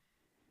ceiling,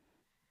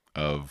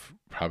 of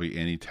probably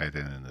any tight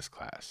end in this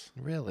class.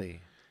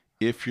 Really?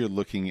 If you're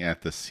looking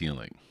at the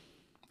ceiling.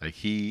 Like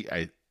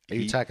Are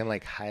you talking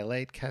like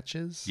highlight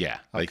catches? Yeah.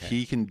 Okay. Like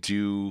he can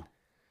do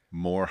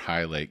more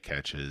highlight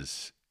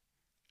catches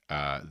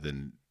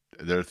than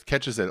there's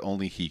catches that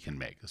only he can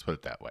make. Let's put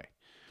it that way.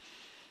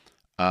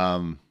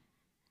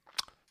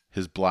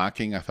 His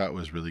blocking I thought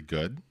was really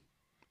good.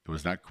 It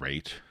was not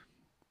great,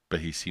 but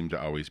he seemed to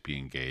always be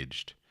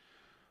engaged.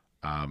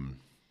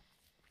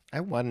 I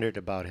wondered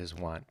about his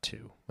want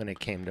to when it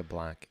came to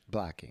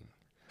blocking.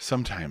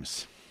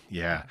 Sometimes,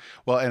 yeah.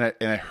 Well, and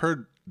I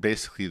heard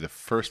basically the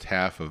first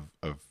half of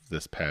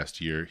this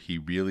past year,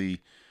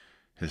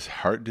 his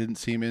heart didn't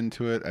seem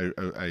into it.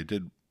 I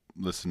did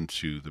listen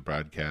to the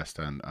broadcast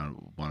on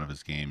one of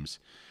his games,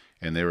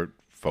 and they were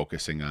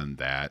focusing on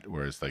that,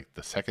 whereas like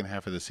the second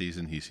half of the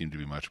season, he seemed to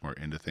be much more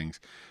into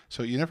things.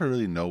 So you never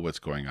really know what's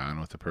going on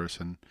with the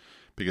person,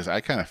 because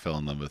I kind of fell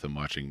in love with him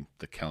watching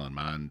the Kellen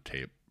Mond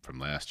tape from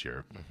last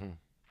year. Mm-hmm.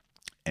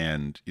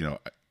 And,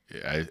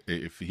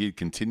 if he had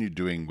continued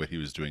doing what he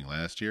was doing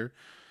last year,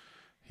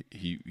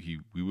 we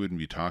wouldn't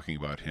be talking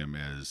about him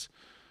as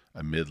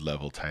a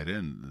mid-level tight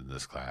end in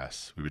this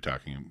class. We'd be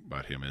talking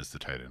about him as the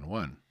tight end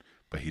one,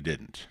 but he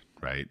didn't,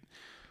 right?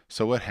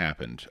 So what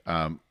happened?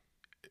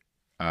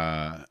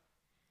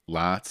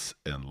 Lots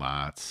and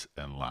lots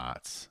and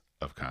lots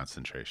of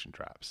concentration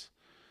drops.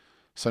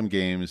 Some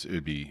games it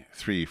would be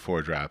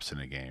 3-4 drops in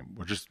a game.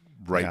 We're just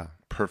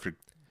perfect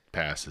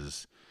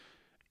passes,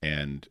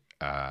 and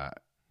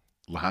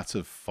lots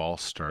of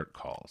false start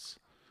calls.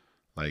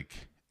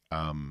 Like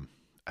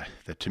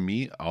that to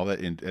me, all that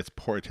it's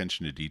poor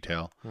attention to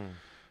detail.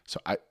 So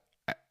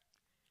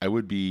I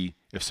would be,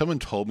 if someone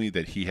told me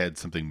that he had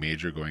something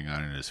major going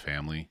on in his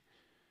family,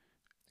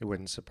 it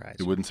wouldn't surprise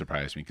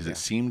me because it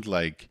seemed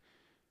like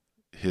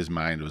his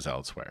mind was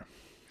elsewhere.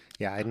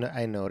 Yeah,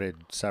 I noted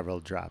several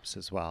drops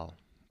as well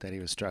that he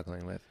was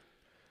struggling with.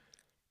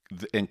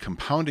 And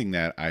compounding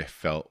that, I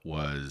felt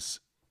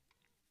was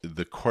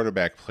the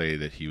quarterback play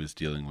that he was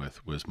dealing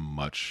with was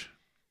much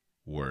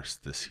worse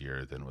this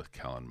year than with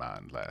Kellen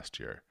Mond last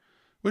year,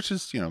 which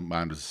is,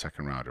 Mond was a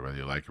second rounder, whether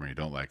you like him or you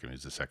don't like him,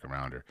 he's a second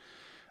rounder.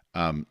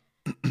 I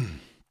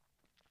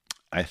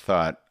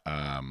thought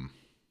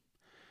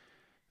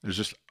there's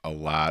just a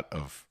lot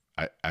of,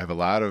 I have a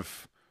lot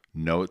of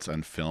notes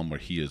on film where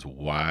he is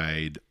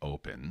wide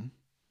open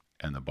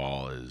and the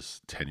ball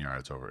is 10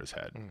 yards over his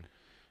head.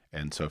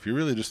 And so if you're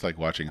really just like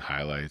watching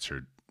highlights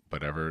or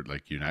whatever,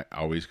 like you're not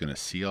always going to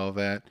see all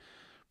that,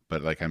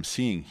 but like I'm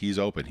seeing he's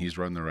open, he's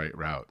run the right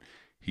route.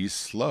 He's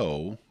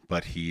slow,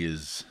 but he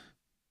is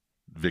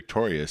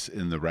victorious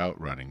in the route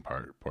running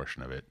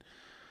portion of it.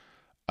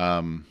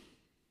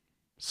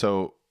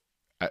 So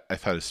I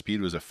thought his speed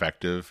was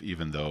effective,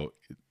 even though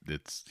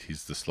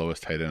he's the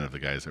slowest tight end of the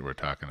guys that we're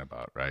talking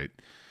about, right?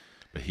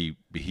 But he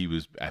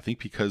was, I think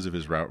because of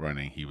his route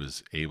running, he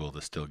was able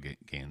to still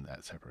gain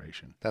that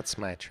separation. That's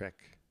my trick.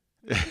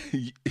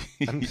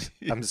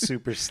 I'm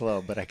super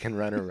slow, but I can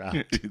run a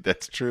route.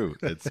 That's true.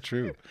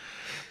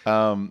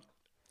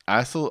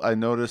 I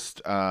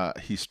noticed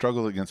he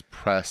struggled against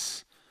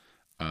press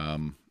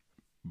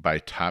by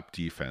top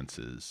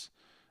defenses.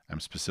 I'm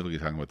specifically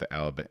talking about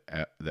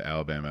the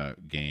Alabama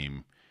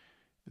game.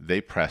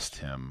 They pressed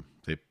him.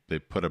 They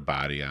put a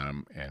body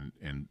on him,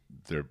 and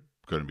they're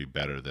going to be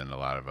better than a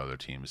lot of other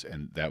teams,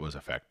 and that was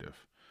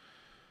effective.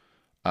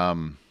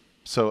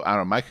 So I don't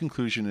know. My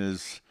conclusion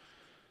is,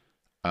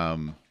 a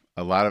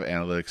lot of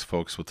analytics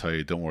folks will tell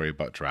you don't worry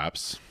about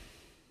drops.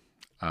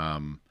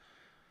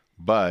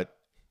 But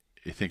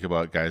you think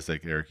about guys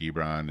like Eric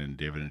Ebron and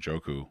David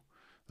Njoku,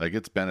 like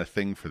it's been a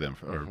thing for them,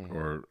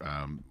 or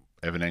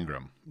Evan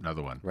Engram,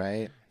 another one.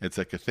 Right. It's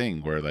like a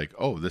thing where like,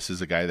 oh, this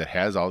is a guy that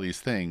has all these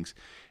things,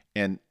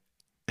 and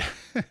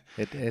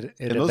and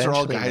those are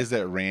all guys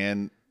that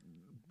ran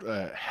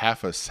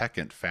half a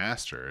second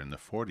faster in the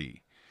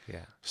 40.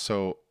 Yeah.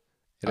 So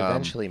it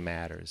eventually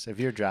matters. If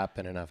you're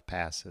dropping enough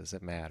passes,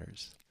 it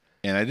matters.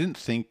 And I didn't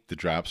think the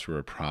drops were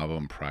a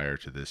problem prior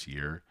to this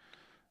year.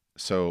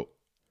 So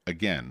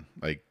again,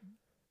 like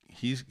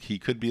he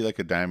could be like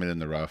a diamond in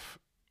the rough.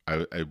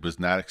 I was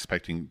not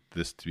expecting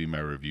this to be my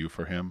review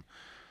for him,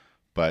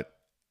 but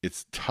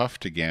it's tough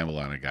to gamble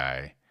on a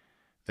guy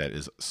that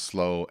is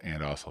slow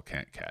and also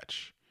can't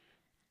catch.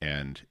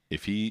 And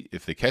if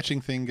the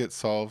catching thing gets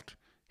solved,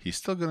 he's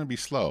still going to be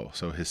slow.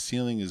 So his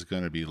ceiling is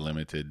going to be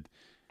limited.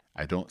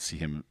 I don't see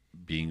him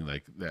being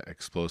like that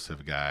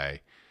explosive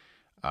guy.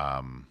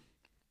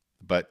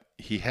 But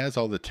he has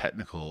all the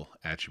technical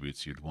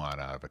attributes you'd want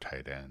out of a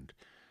tight end.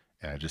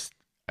 And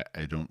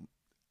I don't,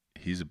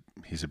 he's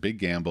a big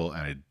gamble,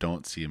 and I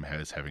don't see him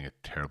as having a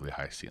terribly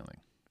high ceiling.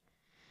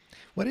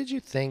 What did you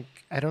think?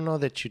 I don't know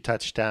that you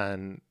touched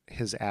on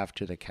his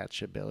after the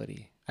catch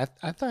ability.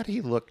 I thought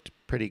he looked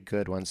pretty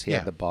good once he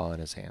had the ball in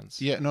his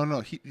hands. Yeah, no.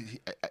 He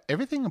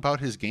everything about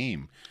his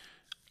game,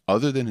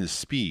 other than his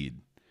speed,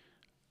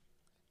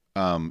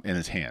 in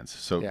his hands.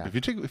 So if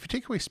you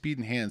take away speed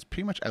and hands,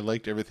 pretty much I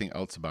liked everything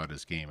else about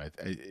his game.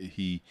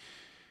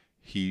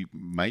 He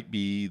might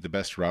be the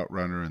best route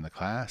runner in the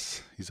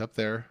class. He's up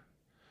there.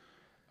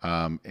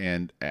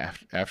 And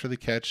after the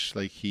catch,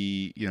 like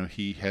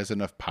he has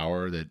enough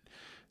power that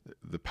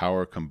the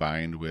power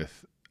combined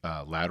with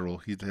lateral,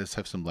 he does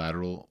have some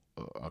lateral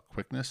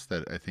quickness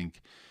that I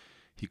think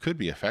he could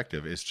be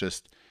effective. It's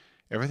just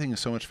everything is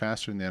so much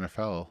faster in the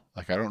NFL.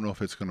 Like, I don't know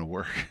if it's going to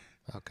work.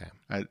 Okay.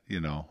 You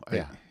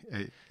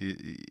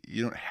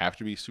don't have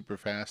to be super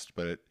fast,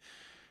 but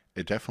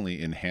it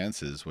definitely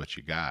enhances what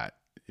you got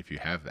if you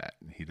have that.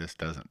 He just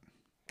doesn't.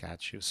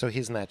 Got you. So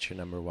he's not your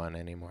number one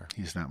anymore.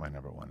 He's not my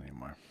number one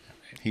anymore.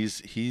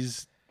 Right.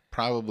 He's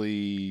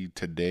probably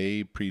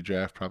today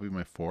pre-draft probably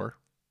my 4.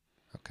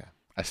 Okay.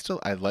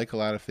 I like a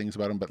lot of things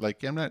about him, but like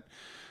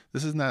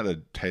this is not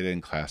a tight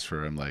end class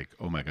where I'm like,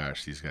 oh my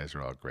gosh, these guys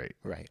are all great.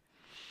 Right.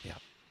 Yeah.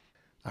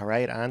 All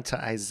right, on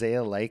to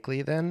Isaiah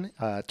Likely then.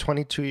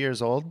 22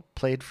 years old,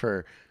 played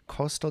for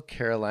Coastal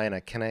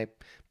Carolina. Can I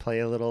play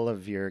a little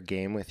of your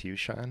game with you,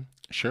 Sean?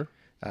 Sure.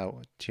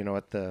 Do you know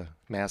what the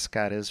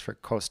mascot is for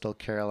Coastal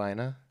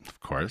Carolina? Of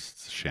course,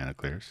 it's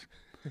Chanticleers.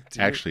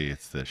 Actually,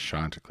 it's the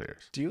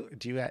Chanticleers.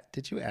 Did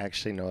you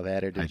actually know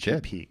that, or did you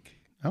peek?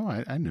 Oh,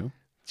 I knew.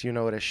 Do you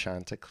know what a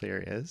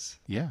Chanticleer is?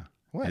 Yeah.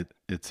 What?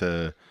 It's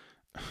a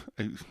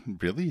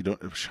really, you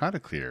don't.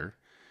 Chanticleer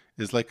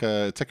is like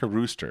a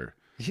rooster.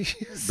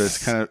 Yes. But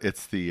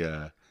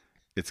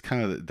it's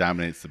kind of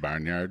dominates the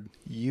barnyard.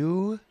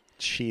 You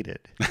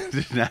cheated. I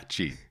did not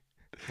cheat.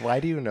 Why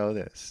do you know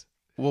this?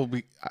 Well,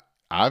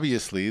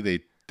 obviously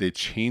they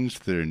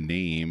changed their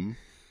name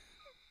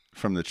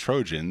from the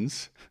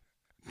Trojans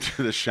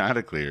to the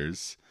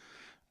Chanticleers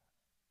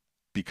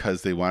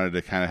because they wanted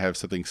to kind of have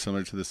something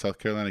similar to the South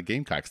Carolina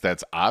Gamecocks.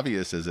 That's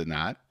obvious, is it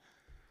not?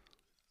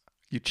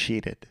 You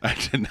cheated. I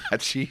did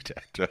not cheat.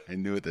 I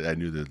knew it. I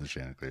knew they were the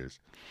Chanticleers.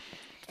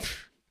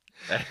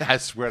 I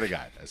swear to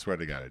God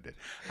I did.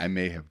 I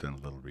may have done a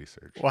little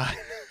research. Why?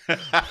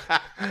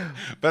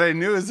 But I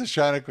knew it was the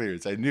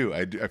Chanticleers. I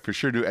for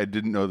sure knew. I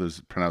didn't know those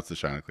pronounced the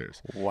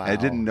Chanticleers. Wow. I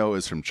didn't know it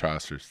was from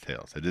Chaucer's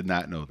Tales. I did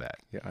not know that.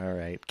 Yeah, all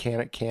right.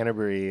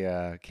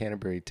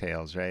 Canterbury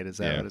Tales, right? Is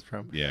that what it's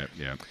from? Yeah.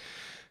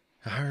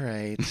 All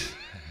right.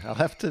 I'll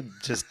have to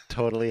just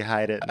totally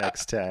hide it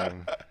next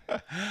time.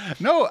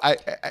 No, I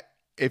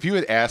if you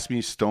had asked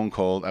me stone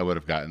cold, I would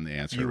have gotten the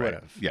answer. You right. would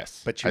have.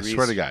 Yes. But I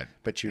swear to God.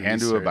 But you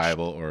hand to a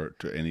Bible or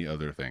to any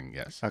other thing.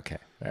 Yes. Okay.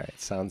 All right.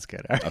 Sounds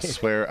good. All right. I'll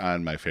swear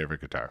on my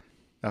favorite guitar.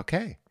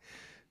 Okay.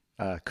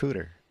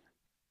 Cooter.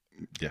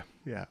 Yeah.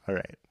 Yeah. All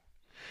right.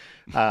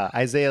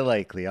 Isaiah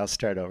Likely, I'll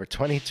start over.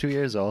 22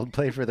 years old,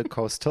 played for the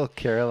Coastal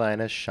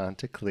Carolina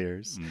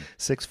Chanticleers.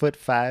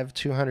 6'5",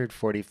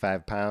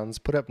 245 pounds,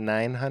 put up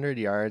 900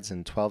 yards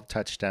and 12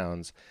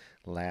 touchdowns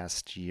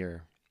last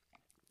year.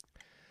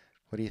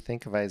 What do you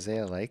think of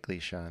Isaiah Likely,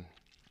 Sean?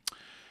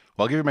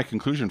 Well, I'll give you my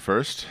conclusion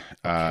first.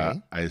 Okay.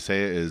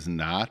 Isaiah is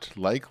not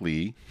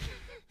likely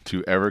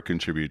to ever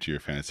contribute to your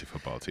fantasy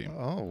football team.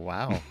 Oh,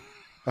 wow.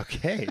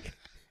 Okay.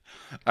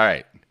 All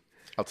right.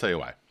 I'll tell you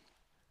why.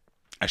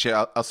 Actually,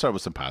 I'll start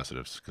with some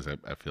positives because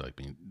I feel like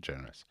being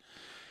generous.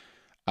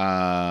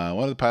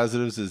 One of the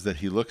positives is that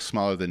he looks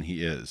smaller than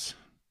he is.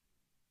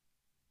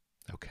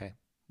 Okay.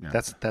 Yeah.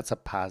 That's a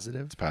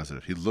positive? It's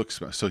positive. He looks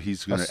so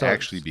he's going to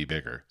actually be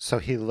bigger. So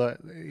he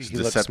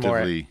looks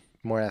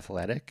more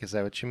athletic? Is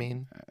that what you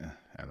mean?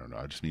 I don't know.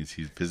 It just means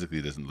he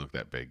physically doesn't look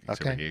that big.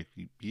 Okay.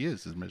 He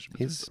is. His measurement.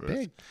 He's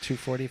big.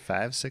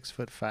 245,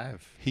 6'5".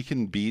 He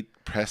can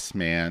beat press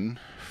man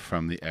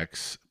from the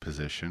X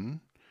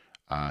position.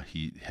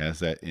 He has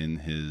that in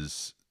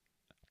his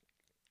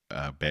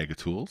bag of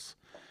tools.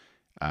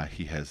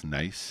 He has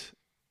nice,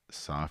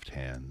 soft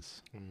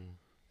hands,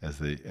 as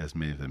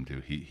many of them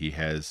do. He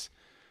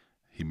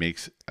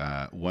makes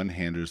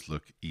one-handers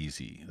look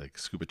easy, like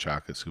scoop of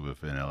chocolate, scoop of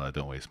vanilla.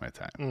 Don't waste my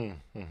time,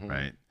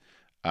 right?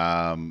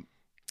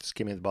 Just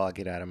give me the ball,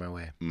 get out of my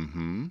way.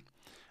 Mm-hmm.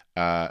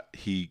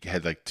 He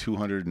had like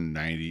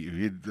 290.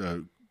 He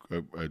had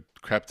a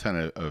crap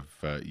ton of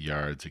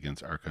yards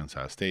against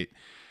Arkansas State.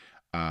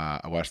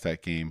 I watched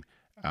that game.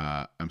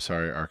 I'm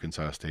sorry,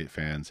 Arkansas State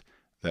fans.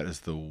 That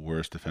is the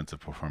worst defensive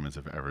performance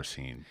I've ever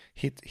seen.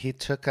 He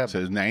took up...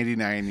 So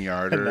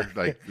 99-yarder,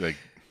 like...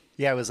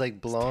 Yeah, it was like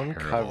blown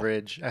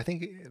coverage. I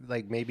think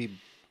like maybe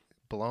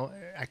blown.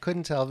 I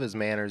couldn't tell if it was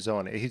man or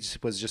zone. He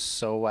was just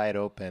so wide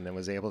open and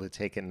was able to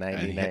take it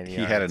 99 yards.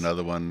 He had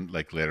another one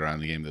like later on in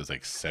the game that was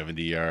like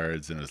 70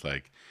 yards, and it was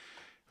like,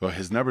 well,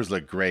 his numbers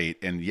look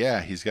great, and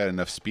yeah, he's got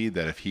enough speed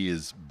that if he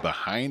is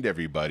behind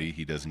everybody,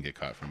 he doesn't get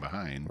caught from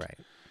behind. Right.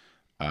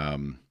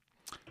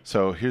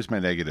 So here's my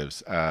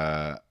negatives.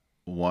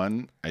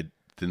 One, I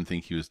didn't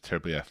think he was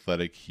terribly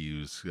athletic. He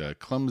was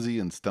clumsy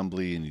and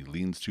stumbly, and he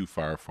leans too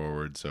far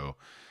forward, so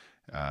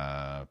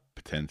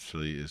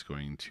potentially is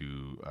going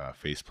to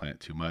face plant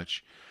too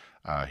much.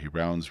 He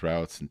rounds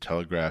routes and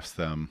telegraphs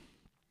them.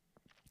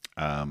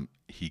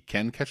 He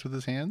can catch with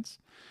his hands,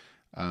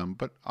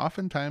 but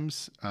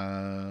oftentimes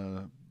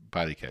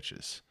body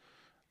catches.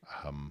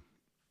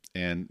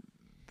 And,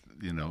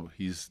 you know,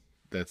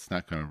 that's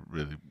not going to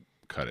really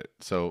cut it.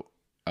 So...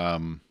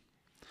 and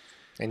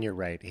you're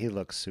right. He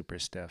looks super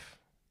stiff.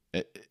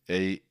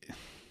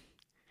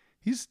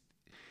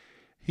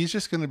 He's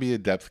just going to be a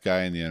depth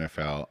guy in the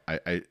NFL.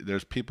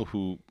 There's people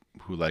who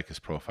like his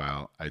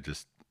profile. I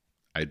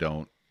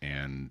don't,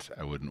 and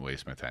I wouldn't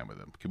waste my time with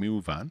him. Can we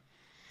move on?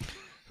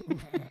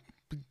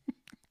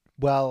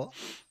 Well,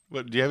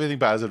 do you have anything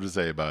positive to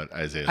say about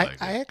Isaiah Likely?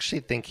 I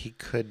actually think he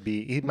could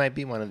be. He might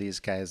be one of these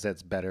guys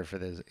that's better for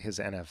his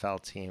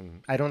NFL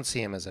team. I don't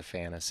see him as a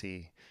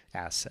fantasy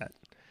asset,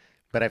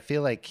 but I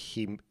feel like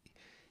he.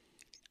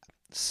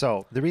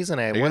 So the reason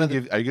are you going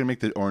to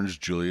make the Orange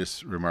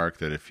Julius remark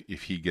that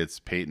if he gets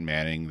Peyton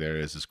Manning there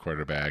as his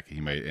quarterback,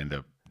 he might end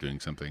up doing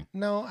something?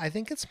 No, I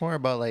think it's more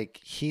about like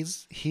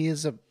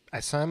I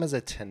saw him as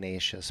a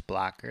tenacious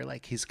blocker.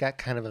 Like he's got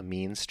kind of a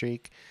mean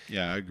streak.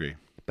 Yeah, I agree.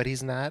 But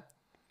he's not.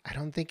 I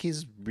don't think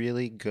he's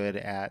really good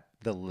at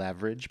the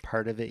leverage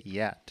part of it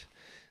yet.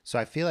 So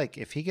I feel like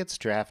if he gets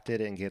drafted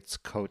and gets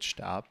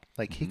coached up,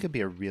 like he could be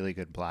a really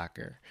good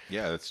blocker.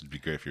 Yeah, that would be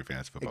great for your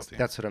fantasy football team.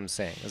 That's what I'm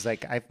saying. It's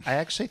like I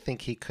actually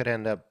think he could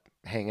end up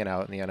hanging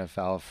out in the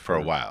NFL for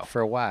a while. For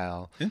a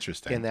while.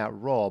 Interesting. In that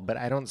role, but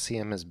I don't see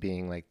him as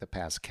being like the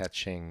pass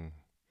catching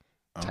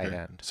tight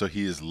end. So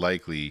he is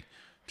likely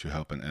to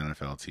help an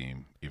NFL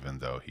team, even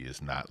though he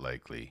is not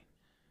likely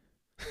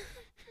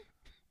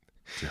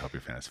to help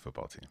your fantasy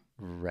football team.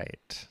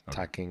 Right. Okay.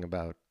 Talking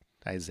about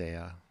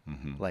Isaiah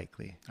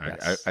Likely.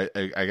 Yes.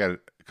 I got a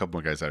couple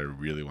more guys that I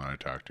really want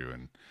to talk to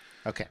and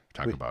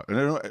talk about.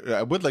 And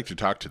I would like to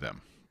talk to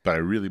them, but I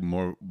really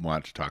more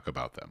want to talk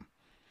about them.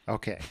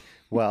 Okay.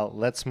 Well,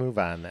 let's move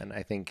on then.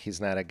 I think he's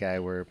not a guy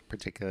we're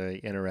particularly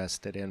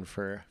interested in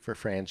for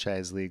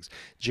franchise leagues.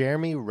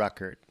 Jeremy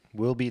Ruckert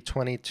will be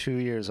 22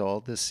 years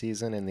old this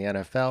season in the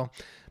NFL.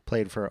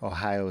 Played for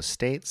Ohio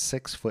State,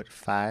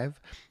 6'5",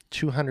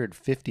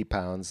 250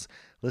 pounds.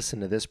 Listen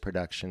to this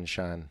production,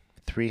 Sean.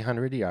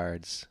 300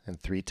 yards and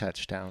 3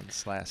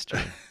 touchdowns last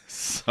year.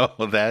 So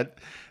that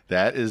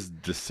is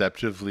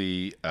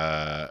deceptively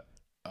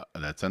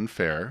that's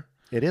unfair.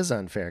 It is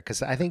unfair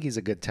because I think he's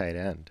a good tight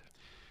end.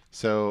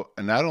 So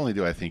not only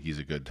do I think he's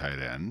a good tight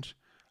end,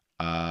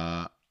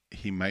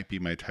 he might be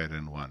my tight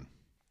end 1.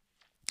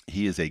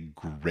 He is a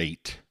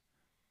great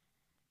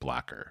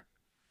blocker,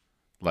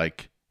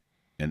 like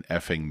an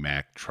effing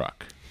Mack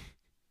truck.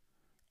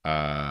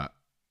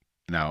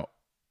 Now,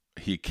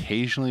 he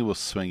occasionally will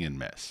swing and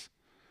miss.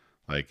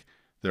 Like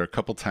there are a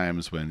couple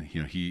times when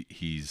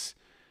he's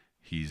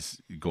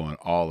going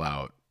all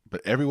out,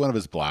 but every one of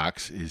his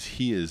blocks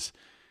he is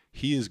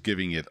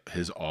giving it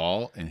his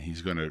all, and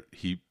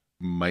he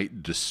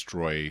might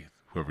destroy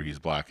whoever he's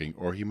blocking,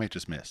 or he might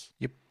just miss.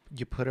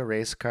 You put a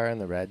race car in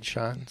the red,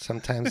 Sean.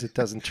 Sometimes it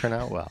doesn't turn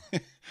out well.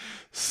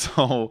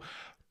 So,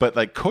 but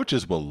like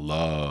coaches will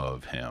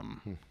love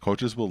him.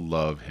 Coaches will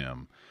love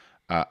him.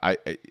 I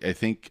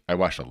think I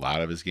watched a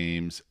lot of his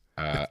games.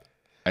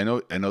 I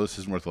know this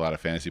isn't worth a lot of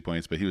fantasy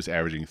points, but he was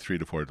averaging 3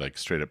 to 4 like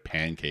straight up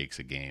pancakes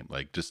a game,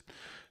 like just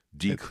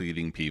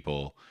decleating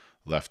people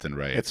left and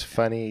right. It's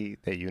funny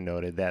that you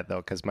noted that though,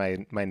 because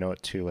my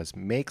note too was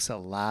makes a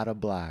lot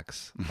of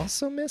blocks,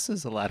 also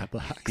misses a lot of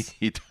blocks.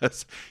 He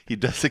does.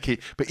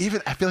 But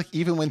I feel like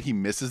even when he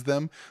misses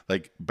them,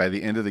 like by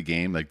the end of the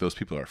game, like those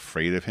people are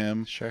afraid of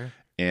him. Sure.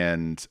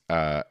 And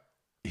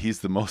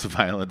he's the most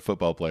violent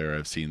football player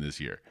I've seen this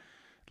year.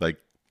 Like.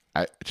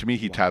 To me,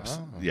 he tops,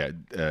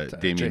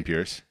 Dameon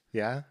Pierce.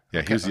 Yeah?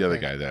 Yeah, he was the other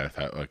guy that I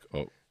thought, like,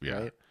 oh, yeah.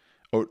 Right.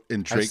 Oh,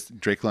 and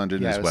Drake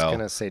London as well. I was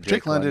going to say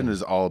Drake London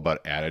is all about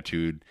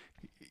attitude.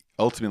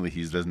 Ultimately,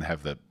 he doesn't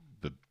have the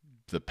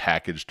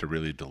package to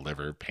really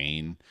deliver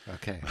pain.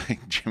 Okay.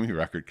 Like, Jimmy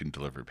Ruckert can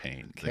deliver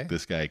pain. Okay. Like,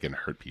 this guy can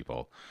hurt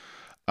people.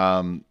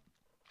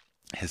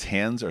 His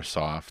hands are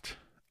soft.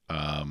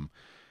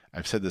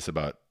 I've said this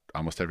about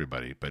almost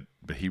everybody, but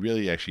he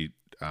really actually...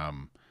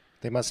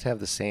 They must have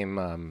the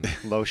same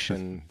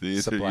lotion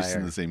they're supplier.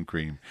 Using the same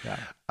cream. Yeah.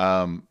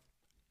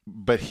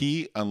 But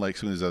he, unlike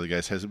some of these other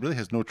guys,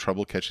 has no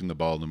trouble catching the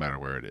ball no matter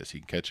where it is. He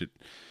can catch it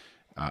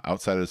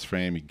outside of his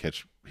frame.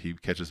 He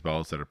catches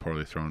balls that are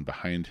poorly thrown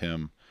behind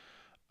him.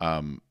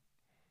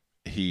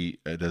 he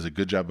does a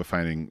good job of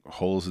finding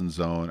holes in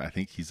zone. I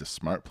think he's a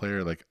smart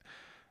player. Like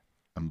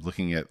I'm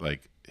looking at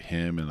like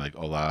him and like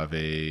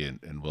Olave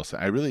and Wilson.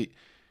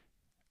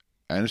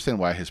 I understand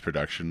why his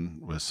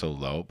production was so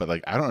low, but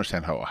like I don't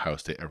understand how Ohio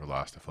State ever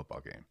lost a football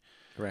game.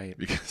 Right.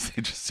 Because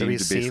they just the seem to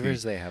basically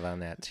receivers they have on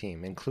that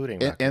team,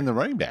 including and the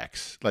running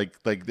backs. Like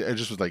I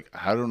just was like,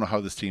 I don't know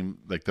how this team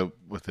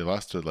what they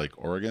lost to like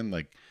Oregon.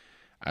 Like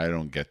I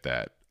don't get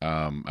that.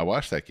 I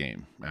watched that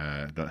game.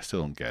 I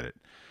still don't get it.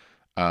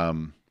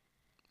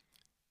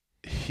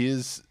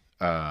 He's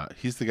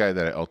the guy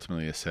that I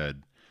ultimately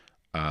said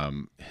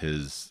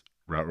his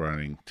route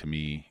running to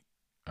me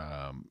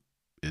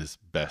is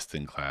best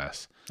in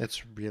class.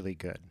 It's really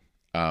good.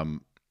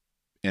 And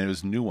it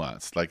was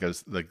nuanced. Like I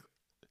was like,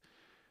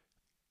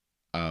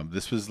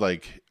 this was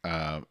like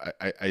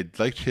I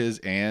liked his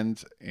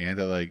and I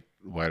like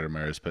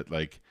Weidermeyer's, but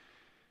like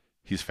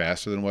he's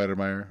faster than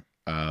Weidermeyer.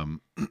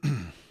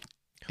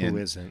 Who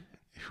isn't?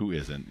 Who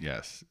isn't?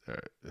 Yes,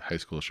 high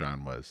school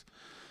Sean was.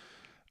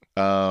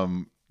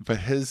 But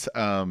his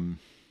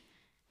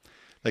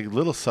like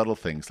little subtle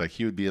things, like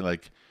he would be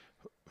like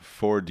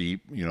 4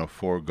 deep,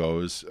 4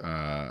 goes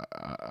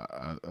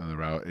on the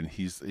route, and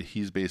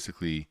he's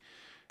basically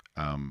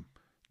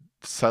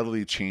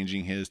subtly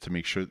changing his to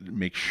make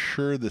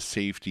sure the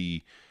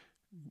safety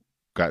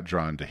got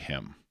drawn to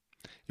him.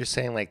 You're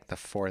saying like the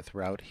 4th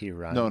route he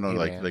runs? No,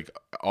 like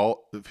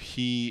all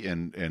he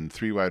and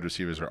 3 wide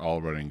receivers are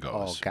all running goes.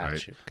 Oh, got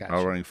right? you.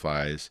 All running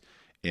flies,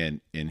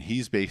 and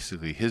he's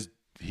basically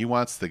he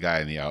wants the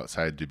guy on the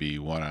outside to be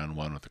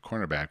one-on-one with the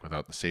cornerback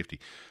without the safety.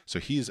 So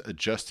he's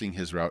adjusting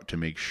his route to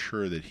make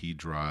sure that he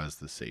draws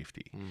the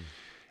safety.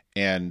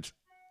 And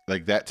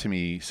like that to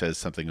me says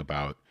something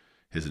about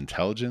his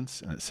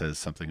intelligence, and it says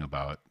something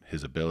about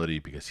his ability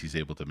because he's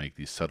able to make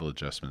these subtle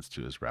adjustments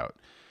to his route.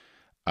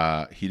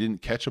 He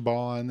didn't catch a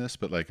ball on this,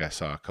 but like I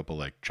saw a couple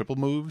like triple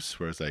moves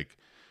where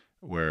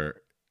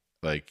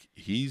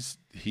he's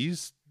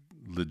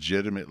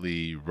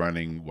legitimately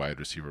running wide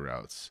receiver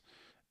routes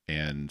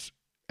and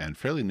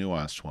fairly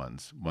nuanced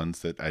ones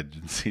that I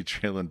didn't see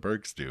Treylon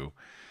Burks do.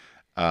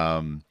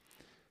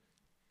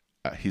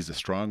 He's a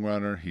strong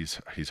runner.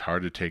 He's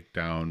hard to take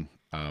down.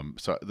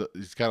 So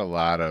he's got a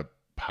lot of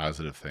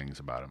positive things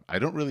about him. I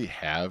don't really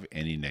have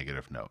any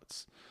negative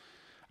notes.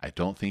 I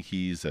don't think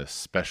he's a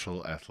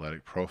special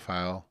athletic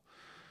profile.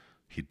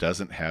 He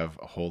doesn't have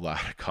a whole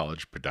lot of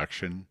college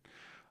production.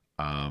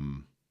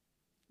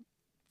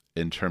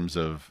 In terms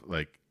of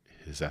like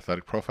his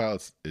athletic profile,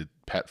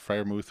 Pat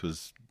Freiermuth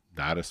was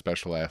not a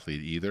special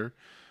athlete either,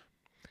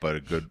 but a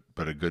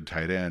good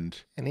tight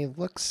end. And he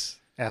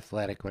looks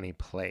athletic when he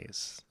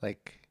plays.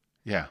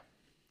 Yeah.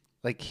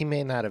 Like he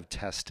may not have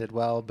tested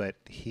well, but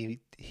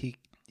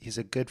he's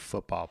a good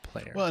football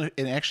player. Well,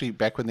 and actually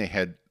back when they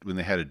had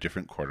a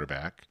different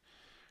quarterback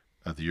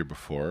the year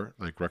before,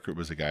 like Ruckert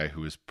was a guy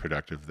who was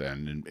productive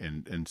then,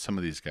 and some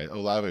of these guys,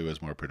 Olave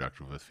was more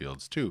productive with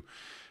Fields too,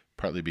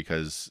 partly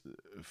because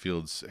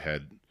Fields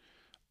had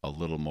a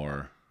little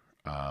more.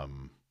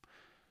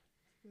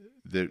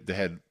 They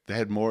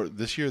had more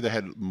this year. They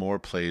had more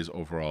plays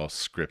overall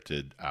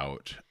scripted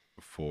out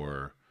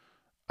for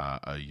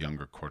a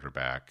younger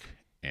quarterback,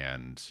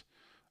 and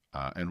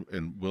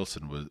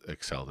Wilson was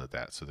excelled at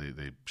that. So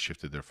they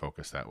shifted their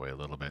focus that way a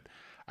little bit.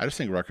 I just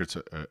think Ruckert's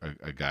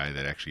a guy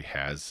that actually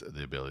has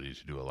the ability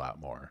to do a lot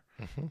more,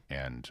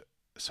 and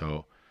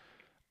so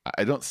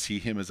I don't see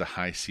him as a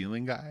high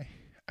ceiling guy.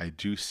 I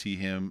do see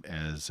him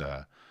as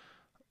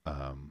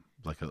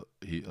like a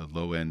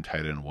low end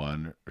tight end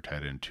 1 or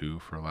tight end 2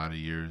 for a lot of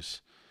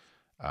years.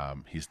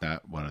 He's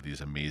not one of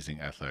these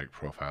amazing athletic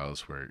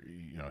profiles where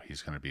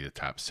he's going to be a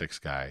top 6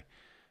 guy.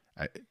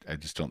 I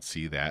just don't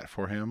see that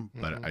for him,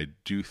 but I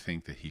do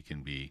think that he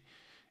can be.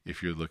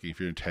 If you're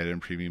in tight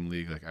end premium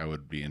league, like I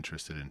would be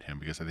interested in him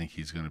because I think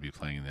he's going to be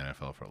playing in the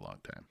NFL for a long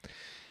time.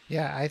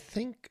 Yeah, I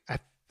think I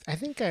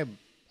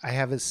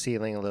have his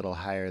ceiling a little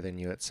higher than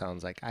you. It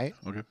sounds like I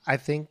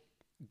think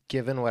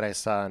given what I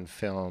saw in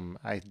film,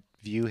 I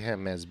view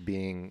him as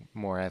being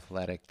more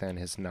athletic than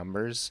his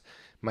numbers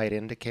might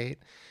indicate.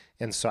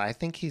 And so I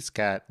think he's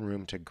got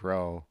room to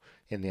grow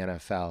in the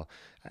NFL.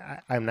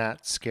 I'm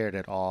not scared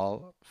at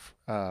all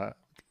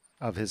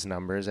of his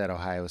numbers at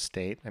Ohio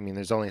State. I mean,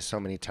 there's only so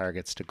many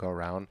targets to go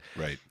around.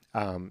 Right.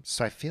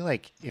 So I feel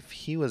like if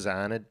he was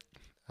on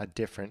a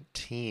different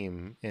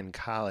team in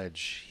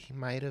college, he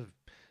might have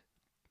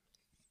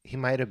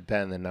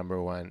been the number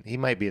 1. He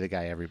might be the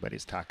guy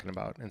everybody's talking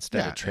about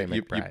instead of Trey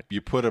McBride. You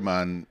put him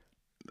on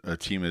a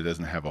team that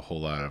doesn't have a whole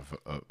lot of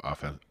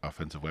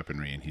offensive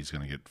weaponry, and he's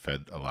going to get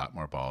fed a lot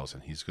more balls,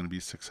 and he's going to be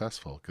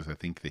successful because I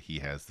think that he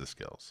has the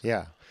skills.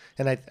 Yeah,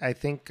 and I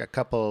think a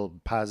couple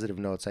positive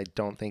notes I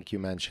don't think you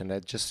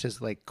mentioned. Just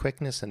his like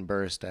quickness and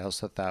burst, I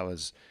also thought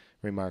was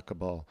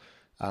remarkable.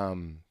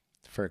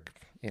 For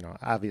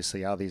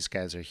obviously all these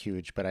guys are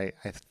huge, but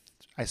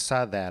I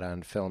saw that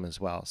on film as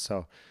well.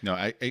 So no,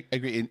 I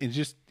agree, and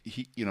just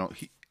he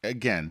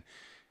again.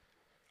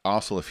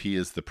 Also, if he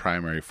is the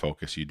primary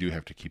focus, you do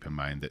have to keep in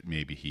mind that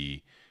maybe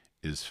he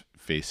is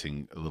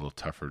facing a little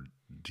tougher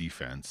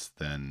defense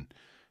than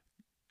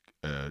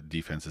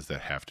defenses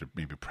that have to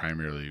maybe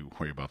primarily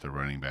worry about the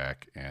running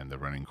back and the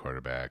running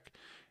quarterback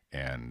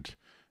and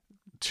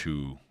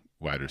 2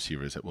 wide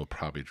receivers that will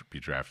probably be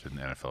drafted in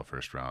the NFL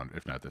first round,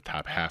 if not the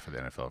top half of the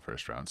NFL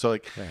first round. So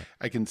right.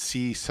 I can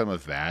see some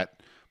of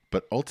that,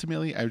 but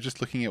ultimately I was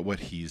just looking at what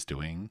he's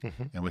doing,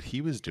 and what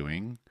he was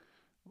doing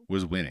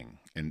was winning,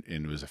 and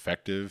it was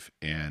effective,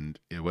 and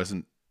it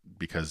wasn't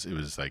because it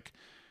was like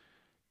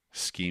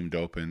schemed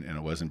open, and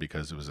it wasn't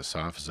because it was a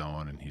soft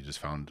zone and he just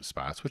found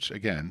spots, which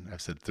again,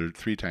 I've said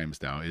 3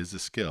 times now, is a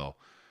skill.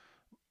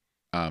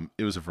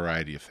 It was a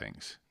variety of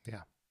things.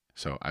 Yeah.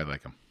 So I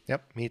like him.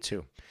 Yep, me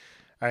too.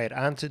 All right,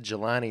 on to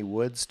Jelani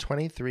Woods,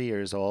 23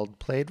 years old,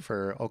 played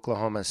for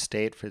Oklahoma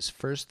State for his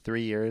first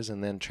 3 years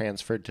and then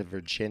transferred to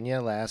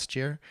Virginia last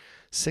year.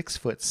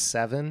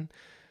 6'7".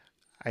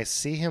 I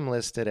see him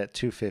listed at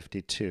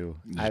 252.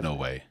 There's no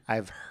way.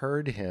 I've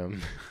heard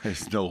him.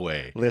 There's no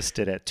way.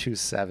 Listed at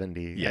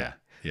 270. Yeah.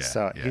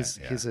 So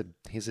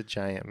he's a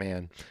giant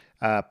man.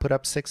 Put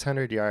up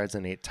 600 yards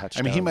and 8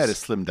 touchdowns. I mean, he might have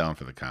slimmed down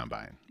for the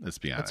combine. Let's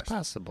be honest. It's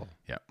possible.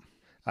 Yeah.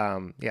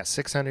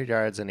 600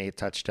 yards and 8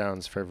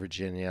 touchdowns for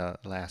Virginia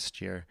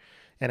last year,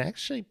 and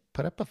actually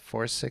put up a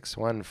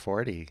 4.61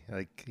 40.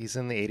 Like, he's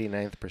in the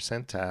 89th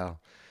percentile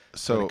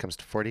when it comes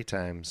to 40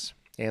 times.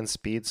 And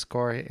speed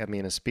score. I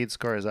mean, his speed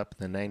score is up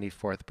in the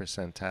 94th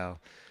percentile.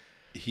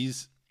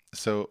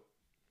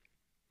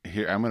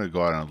 Here, I'm going to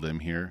go out on a limb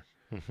here.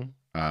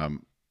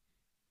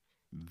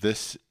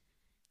 This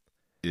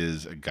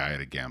is a guy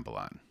to gamble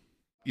on.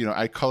 You know,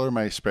 I color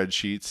my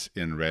spreadsheets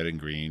in red and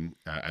green.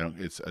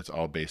 It's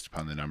all based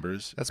upon the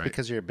numbers. That's right?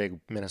 Because you're a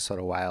big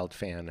Minnesota Wild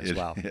fan as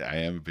well. I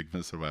am a big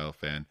Minnesota Wild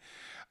fan.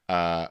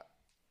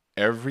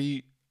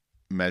 Every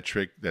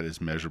metric that is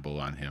measurable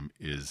on him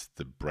is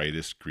the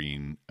brightest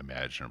green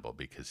imaginable,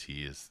 because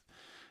he is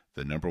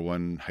the number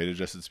 1 height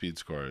adjusted speed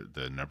score,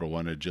 the number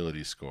 1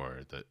 agility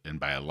score,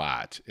 and by a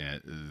lot,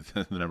 and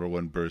the number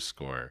 1 burst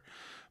score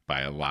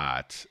by a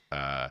lot.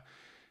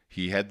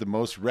 He had the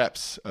most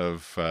reps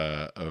of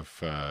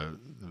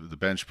the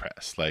bench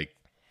press. Like,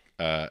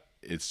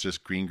 it's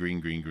just green.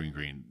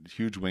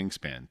 Huge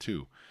wingspan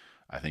too.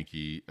 I think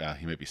he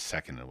might be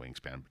second in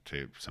wingspan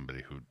to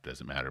somebody who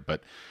doesn't matter.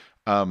 But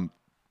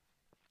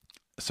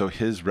so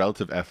his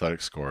relative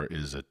athletic score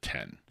is a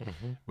 10,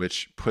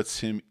 which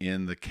puts him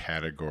in the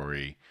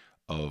category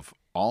of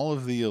all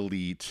of the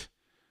elite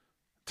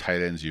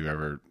tight ends you've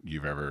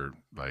ever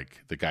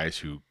like, the guys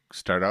who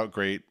start out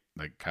great,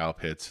 like Kyle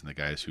Pitts, and the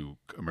guys who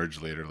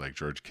emerge later, like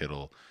George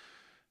Kittle.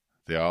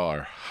 They all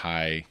are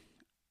high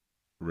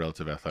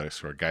relative athletic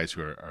score, guys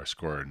who are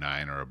scorer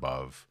 9 or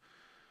above.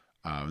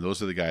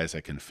 Those are the guys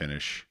that can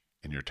finish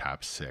in your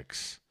top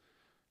 6.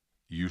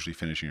 Usually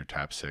finishing your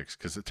top 6,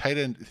 because the tight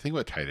end. The thing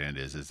about tight end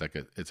is it's like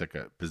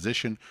a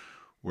position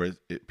where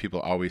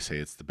people always say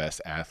it's the best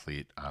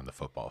athlete on the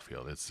football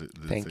field.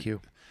 Thank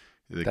you.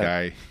 The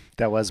guy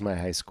that was my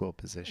high school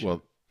position.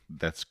 Well,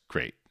 that's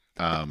great.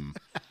 I'm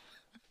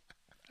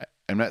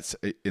not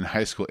in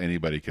high school.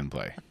 Anybody can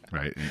play,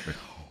 right?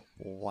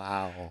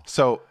 Wow.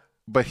 So,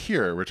 but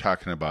here we're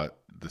talking about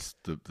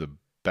the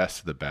best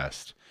of the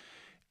best,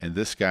 and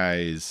this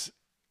guy's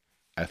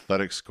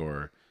athletic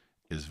score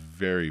is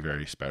very,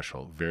 very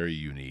special, very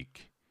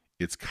unique.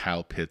 It's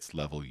Kyle Pitts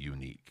level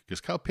unique, because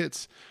Kyle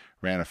Pitts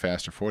ran a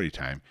faster 40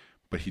 time,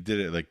 but he did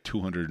it at like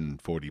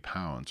 240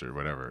 pounds or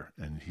whatever,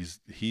 and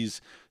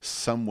he's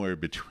somewhere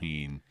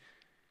between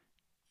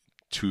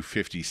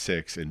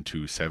 256 and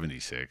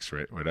 276,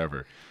 right?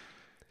 Whatever.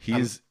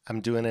 I'm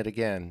doing it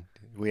again.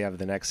 We have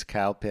the next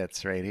Kyle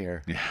Pitts right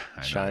here. Yeah, I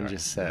know, Sean right?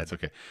 just said. That's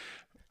okay.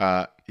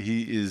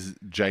 He is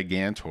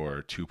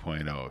Gigantor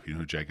 2.0. If you know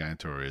who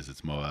Gigantor is,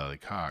 it's Mo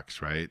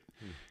Alie-Cox, right?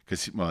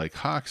 Because Mo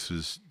Alie-Cox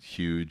was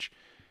huge,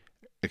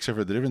 except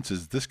for the difference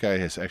is this guy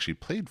has actually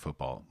played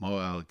football. Mo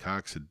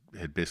Alie-Cox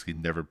had basically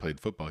never played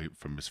football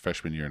from his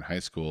freshman year in high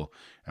school,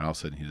 and all of a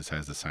sudden he just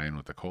has to sign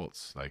with the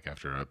Colts, like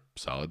after a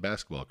solid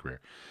basketball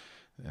career.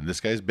 And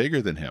this guy's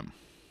bigger than him.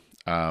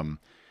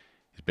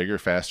 He's bigger,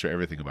 faster,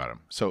 everything about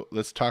him. So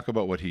let's talk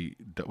about what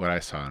I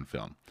saw on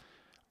film.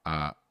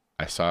 I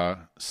saw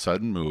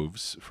sudden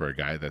moves for a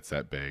guy that's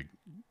that big,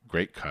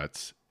 great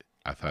cuts.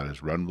 I thought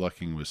his run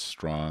blocking was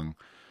strong.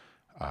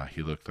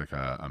 He looked like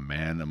a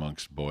man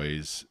amongst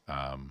boys.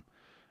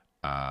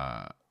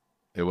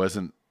 It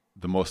wasn't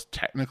the most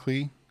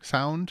technically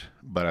sound,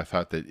 but I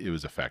thought that it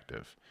was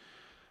effective.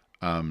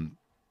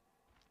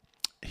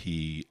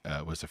 He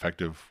was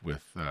effective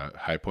with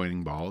high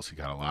pointing balls. He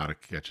got a lot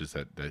of catches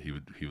that he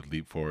would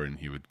leap for, and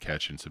he would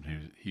catch, and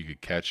sometimes he could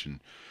catch,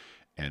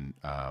 and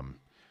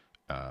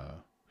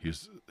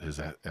his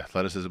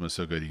athleticism was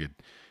so good.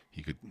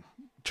 He could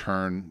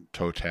turn,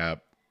 toe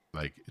tap,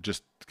 like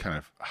just kind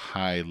of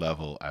high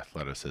level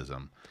athleticism.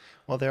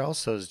 Well, there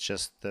also is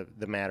just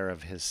the matter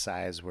of his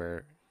size,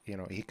 where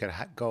he could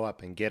go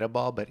up and get a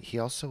ball, but he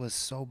also was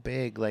so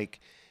big,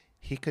 like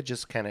he could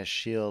just kind of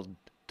shield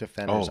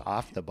defenders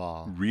off the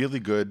ball. Really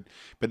good.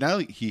 But not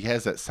only he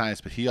has that size,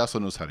 but he also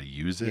knows how to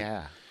use it.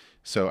 Yeah.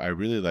 So I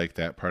really like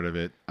that part of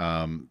it.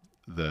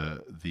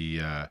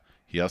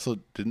 He also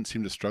didn't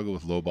seem to struggle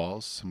with low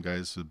balls. Some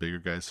guys, the bigger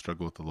guys,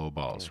 struggle with the low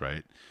balls,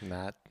 right?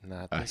 Not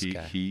this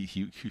guy.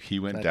 He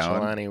went Not down.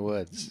 Jelani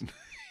Woods.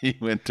 He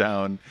went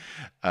down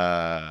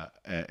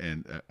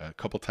and a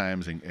couple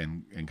times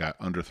and got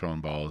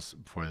underthrown balls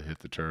before they hit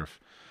the turf.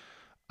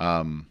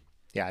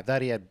 Yeah, I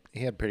thought he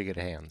had pretty good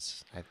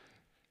hands.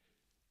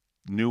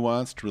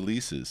 Nuanced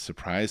releases,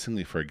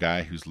 surprisingly for a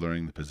guy who's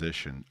learning the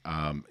position.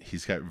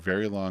 He's got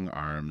very long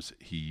arms.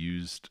 He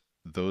used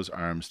those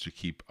arms to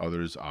keep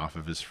others off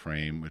of his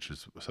frame, which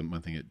is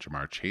one thing that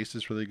Jamar Chase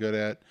is really good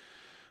at.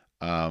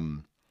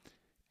 And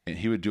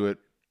he would do it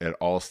at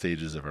all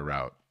stages of a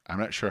route. I'm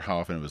not sure how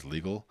often it was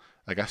legal.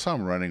 Like I saw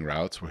him running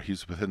routes where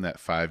he's within that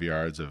 5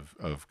 yards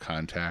of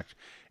contact,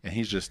 and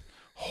he's just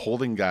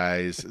holding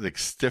guys, like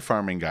stiff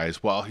arming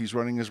guys while he's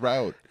running his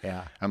route.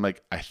 Yeah. I'm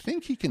like, I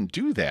think he can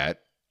do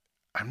that.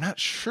 I'm not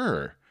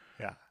sure.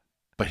 Yeah.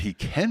 But he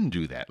can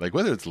do that. Like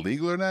whether it's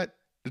legal or not,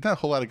 there's not a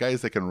whole lot of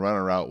guys that can run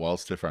a route while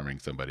stiff arming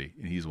somebody,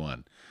 and he's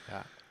one.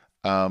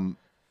 Yeah.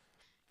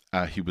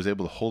 He was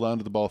able to hold on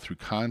to the ball through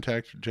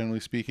contact,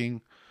 generally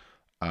speaking.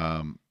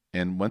 And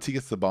once he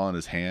gets the ball in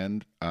his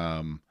hand,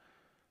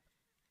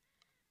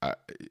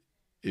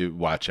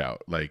 watch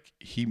out. Like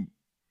he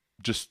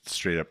just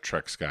straight up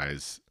trucks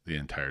guys the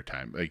entire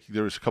time. Like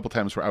there was a couple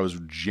times where I was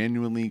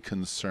genuinely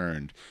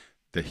concerned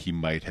that he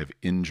might have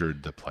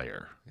injured the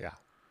player. Yeah.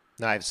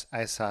 No,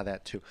 I saw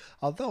that too.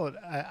 Although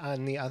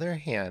on the other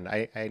hand,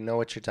 I know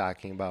what you're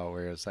talking about,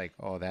 where it's like,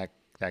 oh, that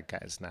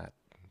guy's not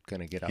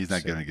going to get up. He's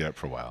not going to get up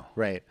for a while.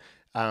 Right.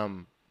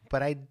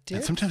 But I did.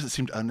 And sometimes it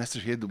seemed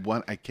unnecessary. He had the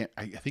one, I think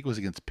it was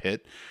against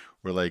Pitt,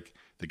 where like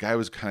the guy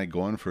was kind of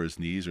going for his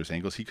knees or his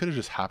ankles. He could have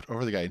just hopped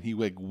over the guy, and he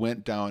like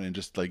went down and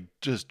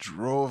just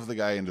drove the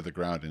guy into the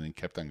ground and then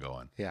kept on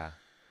going. Yeah.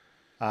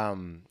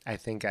 I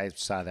think I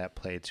saw that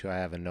play too. I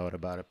have a note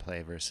about a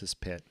play versus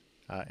Pitt.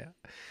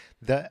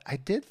 I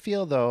did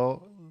feel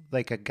though,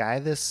 like a guy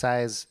this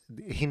size,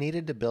 he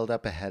needed to build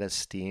up a head of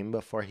steam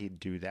before he'd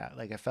do that.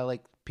 Like I felt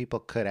like people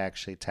could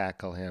actually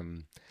tackle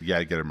him. You got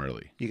to get him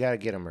early. You got to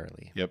get him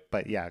early. Yep.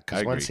 But yeah,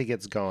 because once he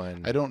gets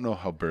going, I don't know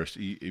how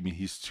bursty. I mean,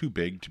 he's too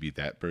big to be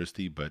that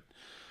bursty. But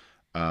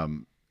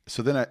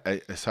so then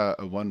I saw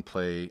one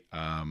play.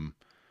 A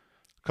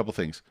couple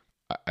things.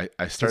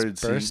 I started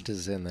his burst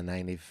is in the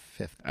 95th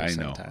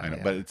percentile. I know,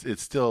 yeah. but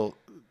it's still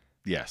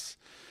yes.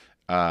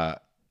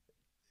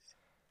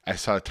 I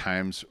saw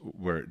times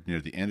where near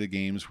the end of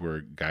games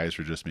where guys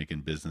were just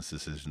making business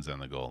decisions on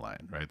the goal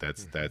line. Right.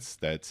 That's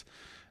the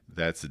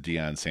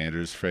Deion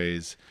Sanders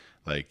phrase.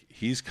 Like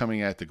he's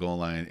coming at the goal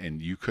line,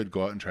 and you could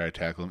go out and try to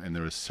tackle him. And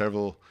there was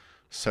several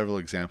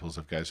examples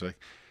of guys who are like,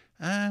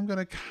 I'm going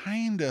to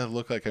kind of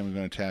look like I'm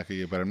going to tackle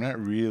you, but I'm not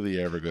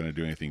really ever going to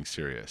do anything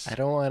serious. I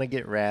don't want to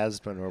get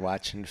razzed when we're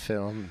watching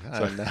film.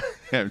 Yeah,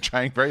 I'm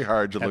trying very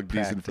hard to look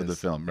decent for the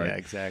film, right? Yeah,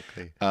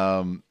 exactly.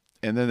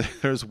 And then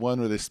there's one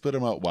where they split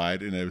him out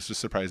wide, and I was just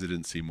surprised I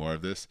didn't see more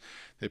of this.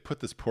 They put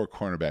this poor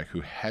cornerback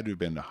who had to have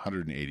been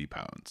 180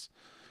 pounds,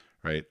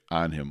 right,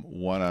 on him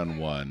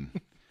one-on-one,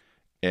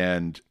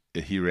 and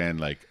he ran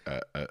like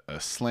a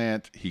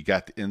slant. He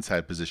got the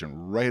inside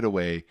position right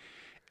away,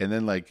 and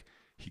then like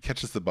he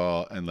catches the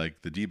ball, and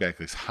like the D-back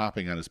is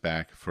hopping on his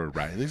back for a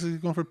ride. He's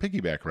going for a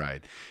piggyback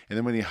ride, and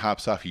then when he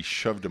hops off, he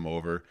shoved him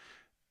over.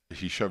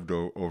 He shoved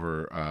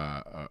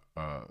over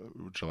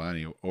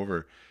Jelani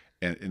over.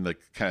 And like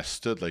kind of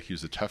stood like he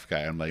was a tough guy.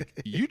 I'm like,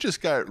 you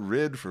just got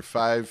rid for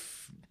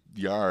 5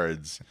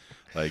 yards.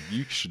 Like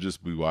you should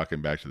just be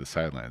walking back to the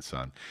sideline,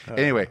 son.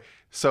 Anyway,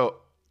 so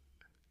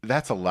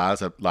that's a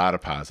lot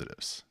of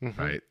positives,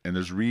 right? And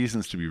there's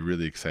reasons to be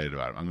really excited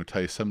about him. I'm going to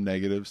tell you some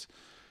negatives.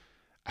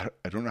 I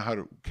don't know how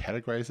to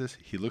categorize this.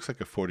 He looks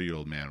like a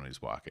 40-year-old man when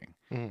he's walking.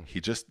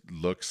 He just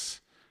looks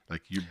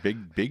like you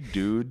big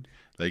dude.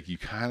 Like you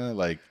kind of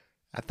like.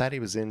 I thought he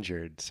was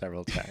injured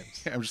several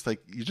times. I'm just like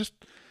you just.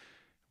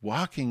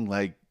 Walking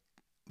like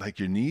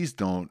your knees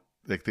don't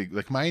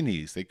like my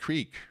knees, they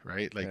creak,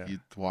 right? Like you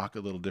walk a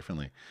little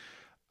differently.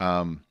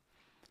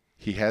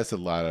 He has a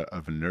lot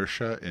of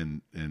inertia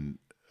and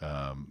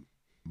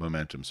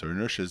momentum. So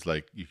inertia is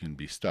like you can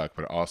be stuck,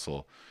 but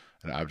also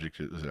an object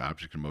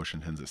in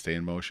motion tends to stay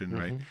in motion,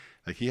 right?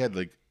 Like he had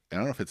like I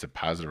don't know if it's a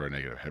positive or a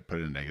negative. I put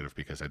it in negative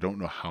because I don't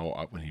know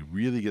how when he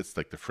really gets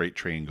like the freight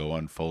train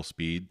going full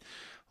speed.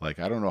 Like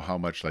I don't know how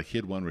much. Like he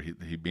had one where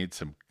he made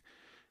some.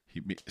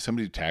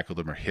 Somebody tackled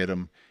him or hit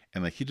him,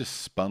 and like he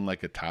just spun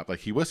like a top. Like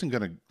he wasn't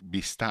gonna be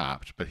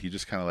stopped, but he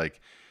just kind of like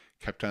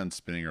kept on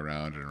spinning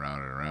around and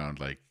around and around,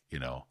 like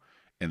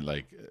and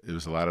like it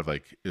was a lot of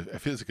like I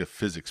feel it's like a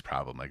physics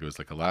problem. Like it was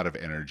like a lot of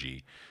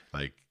energy.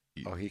 Like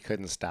he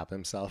couldn't stop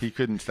himself. He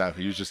couldn't stop.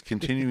 He was just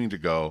continuing to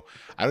go.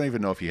 I don't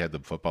even know if he had the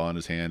football in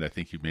his hand. I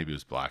think he maybe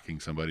was blocking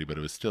somebody, but it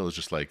was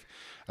just like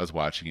I was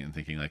watching it and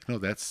thinking like, no,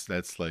 that's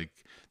like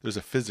there's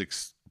a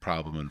physics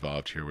problem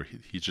involved here where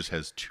he just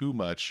has too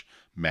much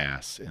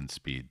mass and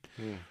speed.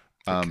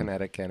 The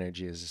kinetic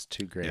energy is just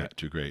too great. Yeah,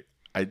 too great.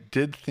 I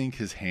did think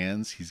his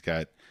hands.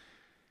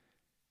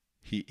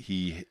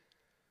 He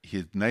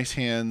had nice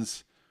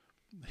hands.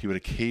 He would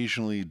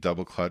occasionally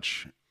double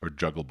clutch or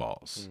juggle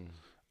balls.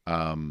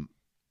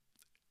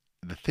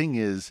 The thing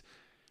is,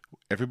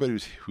 everybody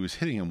who was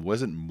hitting him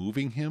wasn't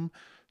moving him,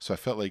 so I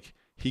felt like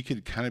he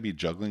could kind of be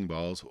juggling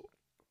balls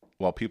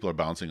while people are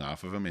bouncing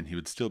off of him, and he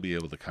would still be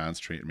able to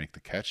concentrate and make the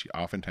catch. He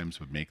oftentimes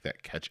would make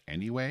that catch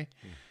anyway.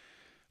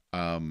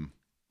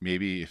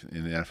 Maybe if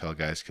in the NFL,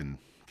 guys can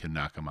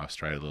knock him off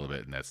stride a little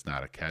bit, and that's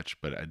not a catch,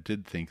 but I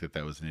did think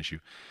that was an issue.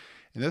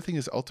 And the other thing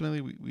is,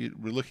 ultimately,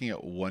 we're looking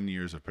at 1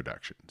 year of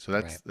production. So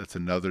that's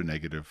another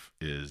negative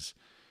is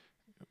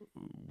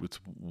it's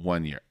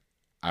 1 year.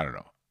 I don't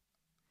know.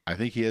 I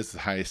think he has the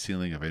highest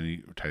ceiling of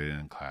any tight end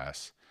in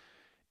class.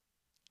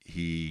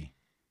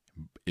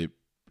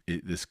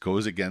 This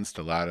goes against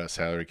a lot of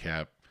salary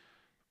cap,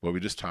 what we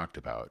just talked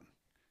about,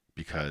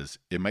 because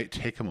it might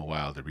take him a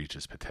while to reach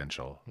his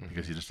potential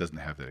because he just doesn't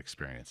have that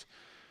experience.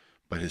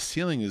 But his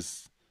ceiling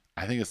is,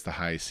 I think it's the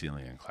highest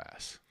ceiling in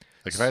class.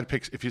 Like if I had to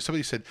pick,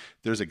 somebody said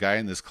there's a guy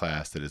in this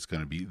class that is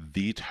going to be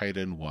the tight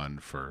end 1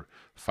 for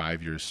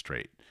 5 years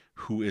straight,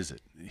 who is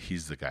it?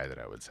 He's the guy that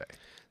I would say.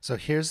 So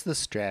here's the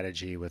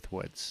strategy with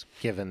Woods,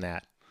 given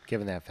that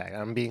fact.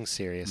 I'm being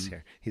serious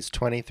here. He's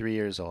 23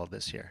 years old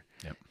this year.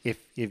 Yep.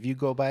 If you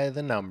go by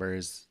the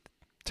numbers,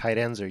 tight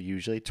ends are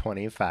usually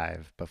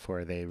 25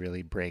 before they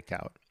really break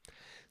out.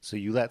 So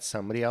you let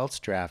somebody else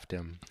draft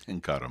him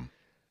and cut him,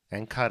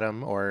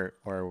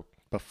 or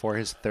before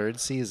his 3rd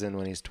season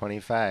when he's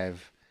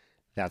 25,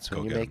 that's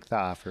when you make the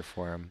offer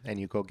for him and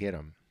you go get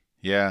him.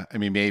 Yeah, I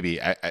mean maybe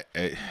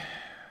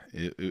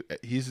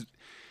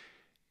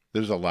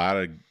there's a lot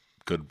of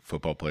good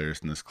football players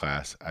in this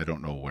class. I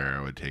don't know where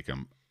I would take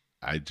him.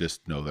 I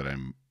just know that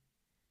I'm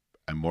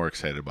more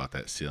excited about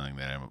that ceiling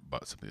than I am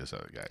about some of these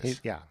other guys.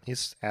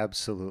 He's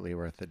absolutely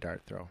worth the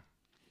dart throw.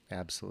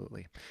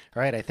 Absolutely.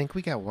 All right, I think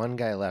we got one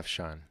guy left,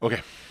 Sean. Okay.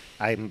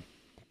 I'm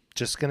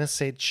just going to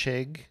say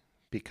Chig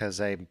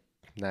because I'm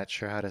not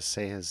sure how to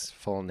say his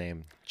full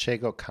name.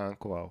 Chig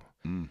Okonkwo.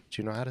 Do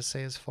you know how to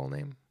say his full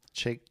name?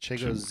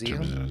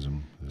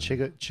 Chigozium?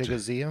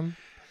 Chigozium?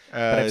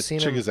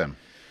 Chigoziem.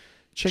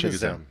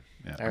 Chigoziem.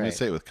 Yeah, I'm going to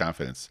say it with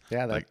confidence.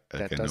 Yeah,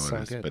 that does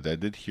sound good. But I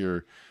did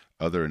hear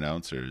other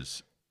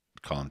announcers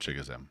call him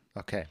Chigoziem.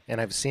 Okay, and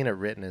I've seen it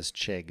written as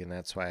Chig, and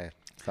that's why I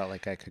felt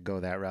like I could go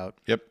that route.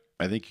 Yep,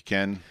 I think you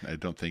can. I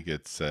don't think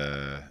it's.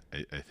 I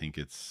think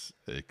it's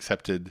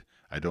accepted.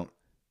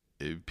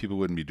 People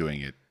wouldn't be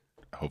doing it.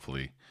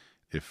 Hopefully,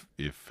 if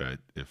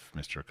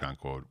Mr.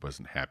 Okonkwo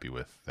wasn't happy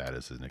with that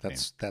as his nickname.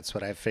 That's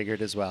what I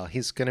figured as well.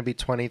 He's going to be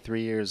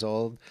 23 years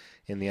old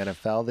in the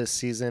NFL this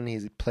season.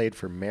 He played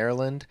for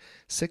Maryland,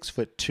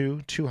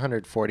 6'2",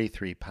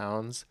 243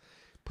 pounds,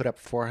 put up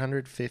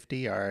 450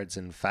 yards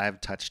and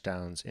 5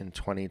 touchdowns in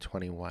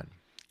 2021.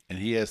 And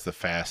he has the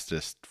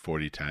fastest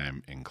 40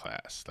 time in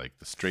class. Like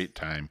the straight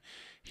time,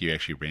 he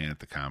actually ran at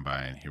the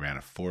combine. He ran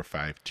a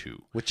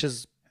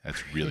 4.52,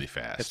 that's really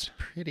fast. It's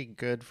pretty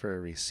good for a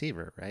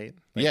receiver, right?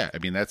 Yeah, I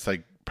mean that's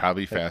like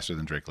probably faster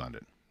than Drake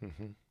London.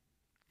 Mm-hmm.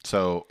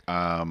 So,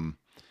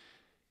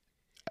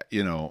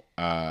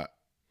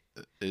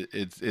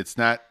 it's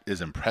not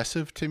as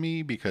impressive to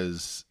me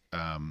because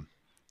the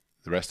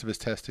rest of his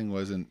testing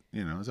wasn't,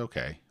 it was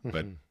okay.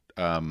 But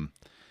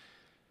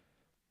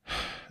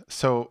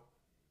so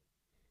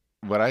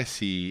what I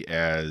see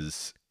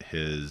as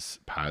his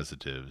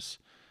positives,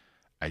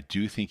 I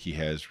do think he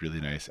has really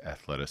nice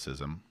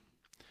athleticism.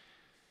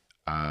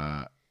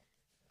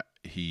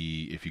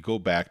 If you go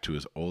back to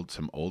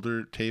some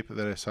older tape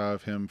that I saw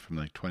of him from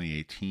like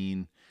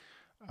 2018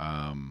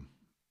 or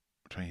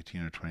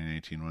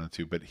 2019, one of the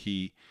two, but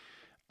he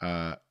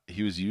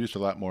was used a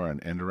lot more on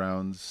end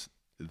arounds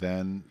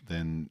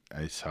than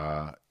I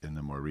saw in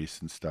the more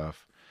recent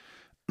stuff.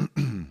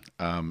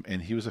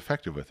 And he was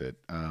effective with it.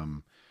 I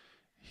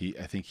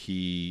think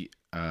he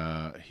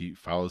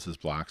follows his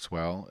blocks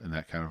well in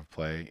that kind of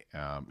play.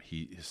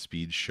 His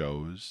speed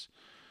shows.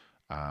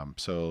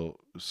 So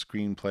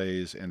screen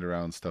plays, end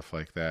around stuff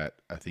like that,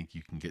 I think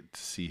you can get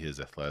to see his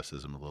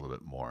athleticism a little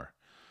bit more.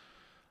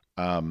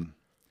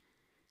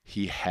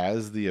 He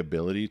has the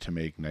ability to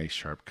make nice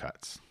sharp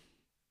cuts.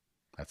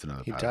 That's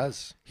another positive. He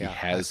does. He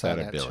has that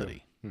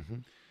ability. Mm-hmm.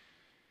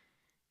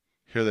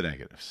 Here are the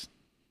negatives.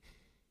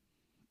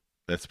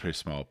 That's a pretty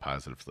small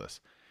positive list.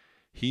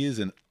 He is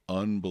an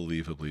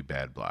unbelievably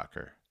bad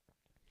blocker.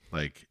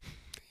 Like,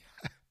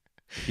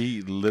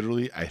 he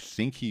literally, I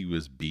think he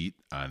was beat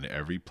on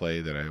every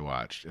play that I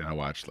watched, and I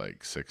watched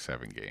like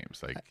 6-7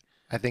 games. Like,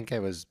 I think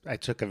I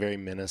took a very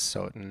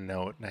Minnesotan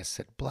note, and I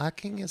said,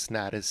 blocking is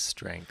not his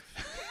strength.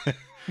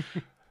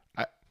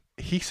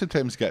 He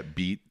sometimes got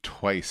beat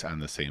twice on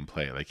the same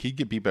play. Like, he'd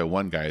get beat by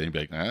one guy, and he'd be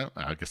like,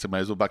 I guess I might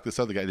as well block this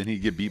other guy. Then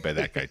he'd get beat by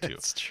that guy too.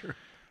 That's true.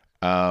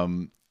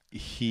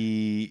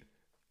 He,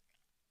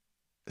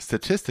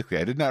 statistically,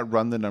 I did not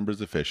run the numbers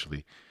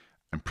officially.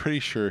 I'm pretty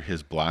sure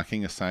his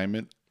blocking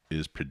assignment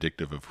is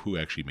predictive of who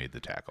actually made the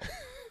tackle.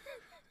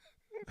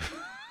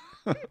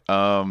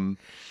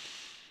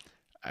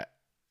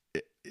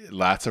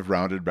 Lots of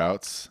rounded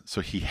routes.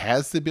 So he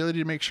has the ability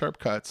to make sharp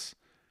cuts.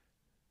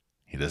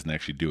 He doesn't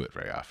actually do it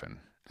very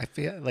often. I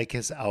feel like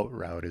his out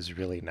route is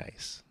really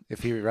nice.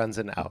 If he runs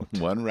an out.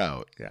 One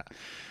route. Yeah.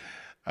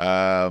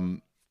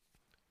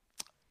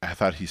 I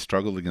thought he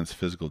struggled against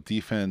physical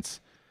defense.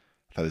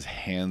 I thought his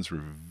hands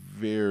were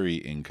very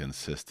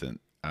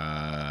inconsistent.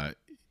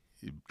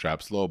 He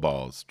drops low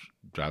balls,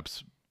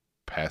 drops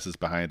passes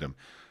behind him.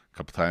 A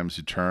couple times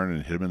you turn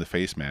and hit him in the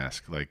face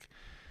mask. Like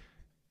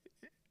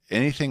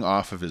anything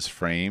off of his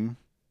frame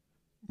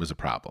was a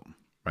problem,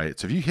 right?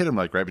 So if you hit him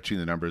like right between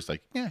the numbers,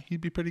 like, yeah,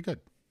 he'd be pretty good.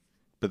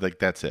 But like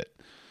that's it.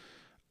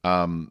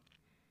 When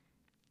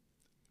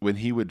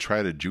he would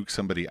try to juke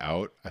somebody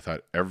out, I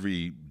thought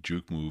every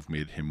juke move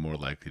made him more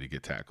likely to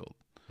get tackled.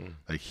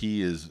 Like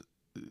he is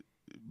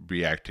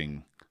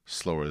reacting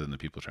slower than the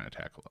people trying to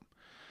tackle him.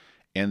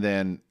 And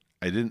then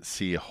I didn't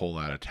see a whole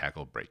lot of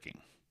tackle breaking.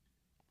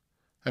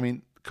 I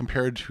mean,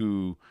 compared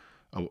to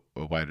a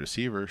wide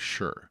receiver,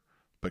 sure.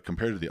 But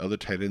compared to the other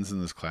tight ends in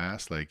this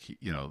class, like,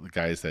 you know, the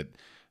guys that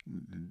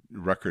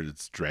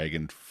Rucker's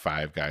dragging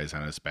 5 guys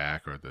on his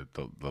back, or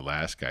the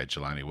last guy,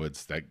 Jelani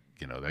Woods, that,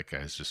 you know, that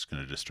guy's just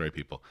going to destroy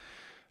people.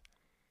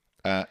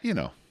 You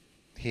know.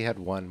 He had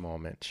one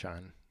moment,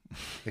 Sean,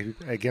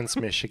 against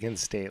Michigan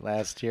State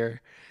last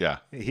year. Yeah.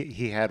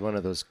 He had one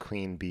of those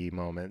queen bee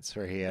moments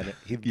where he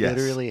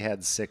literally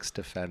had 6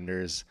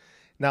 defenders.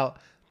 Now,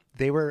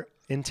 they were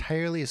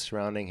entirely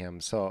surrounding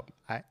him, so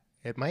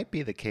it might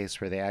be the case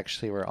where they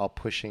actually were all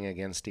pushing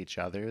against each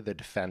other, the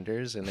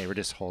defenders, and they were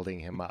just holding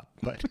him up.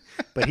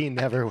 But he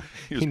never...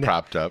 he was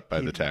propped up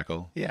by the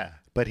tackle. Yeah,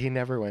 but he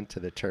never went to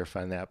the turf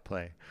on that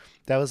play.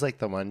 That was like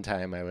the one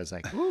time I was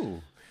like,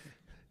 ooh,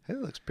 it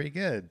looks pretty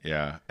good.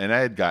 Yeah, and I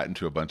had gotten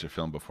to a bunch of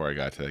film before I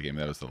got to that game.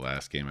 That was the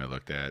last game I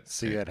looked at.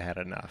 So you had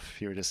enough.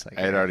 You were just like...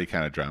 I had already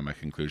kind of drawn my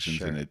conclusions,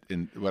 sure.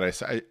 And what I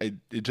saw,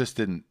 it just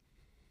didn't...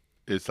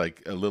 It's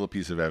like a little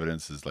piece of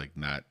evidence is like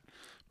not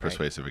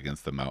persuasive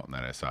against the mountain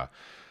that I saw.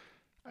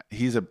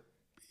 He's a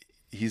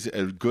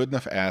good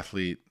enough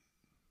athlete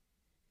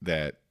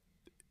that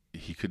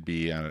he could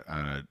be on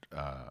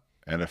a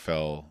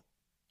NFL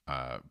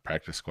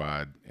practice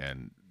squad,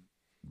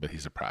 but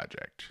he's a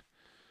project.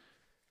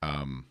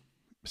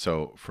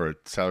 So for a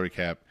salary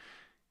cap,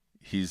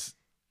 he's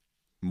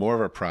more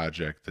of a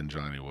project than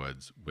Jelani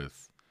Woods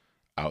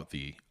without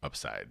the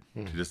upside.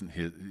 He doesn't.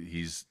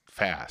 He's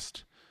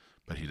fast,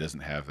 but he doesn't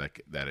have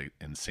that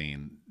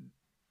insane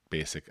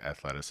basic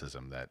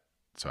athleticism that.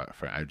 So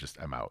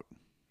I'm out.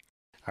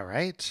 All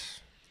right.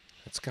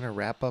 That's going to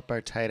wrap up our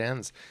tight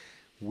ends.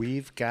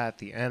 We've got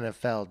the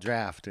NFL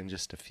draft in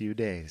just a few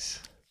days.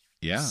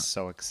 Yeah.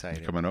 So excited.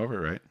 You're coming over,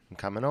 right? I'm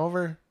coming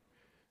over.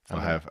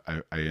 I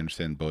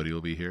understand Bodie will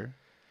be here.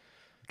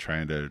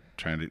 Trying to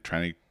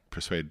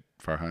persuade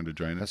Farhan to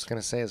join us. I was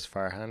going to say, is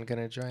Farhan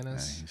going to join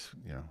us? He's,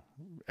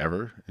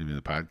 ever in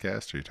the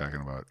podcast? Or are you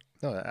talking about?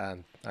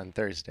 No, on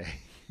Thursday.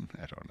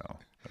 I don't know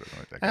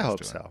what that I hope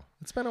doing. so.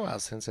 It's been a while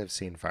since I've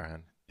seen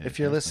Farhan. Yeah, if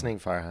you're listening,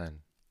 Farhan,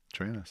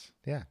 join us.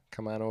 Yeah,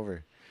 come on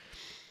over.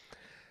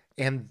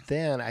 And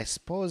then I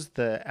suppose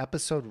the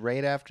episode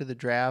right after the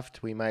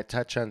draft, we might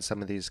touch on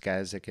some of these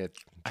guys that get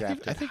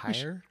drafted I think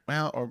higher.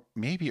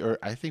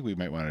 I think we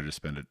might want to just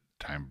spend a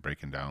time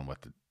breaking down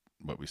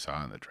what we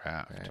saw in the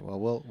draft. All right,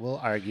 well, we'll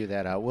argue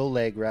that out. We'll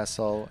leg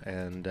wrestle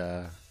and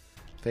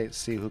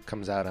see who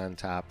comes out on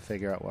top.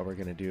 Figure out what we're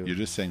gonna do. You're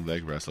just saying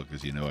leg wrestle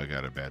because I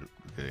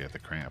got the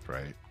cramp,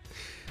 right?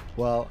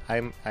 Well,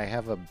 I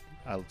have a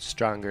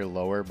stronger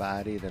lower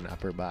body than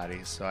upper body,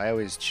 so I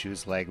always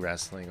choose leg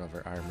wrestling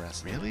over arm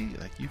wrestling. Really?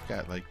 Like you've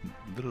got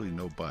literally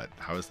no butt.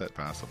 How is that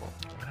possible?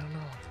 I don't know.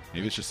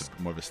 Maybe it's just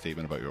more of a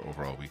statement about your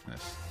overall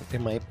weakness.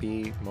 It might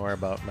be more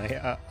about my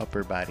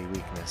upper body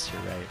weakness.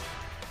 You're right.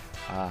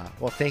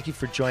 Well, thank you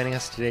for joining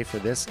us today for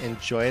this.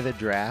 Enjoy the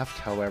draft,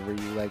 however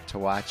you like to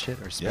watch it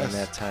or spend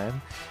that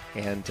time.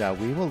 And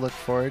we will look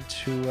forward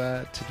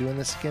to doing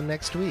this again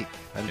next week.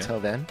 Until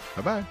then,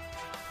 bye-bye.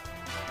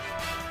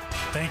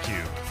 Thank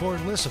you for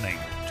listening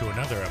to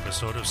another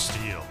episode of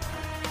Steel.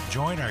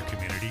 Join our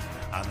community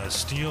on the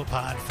Steel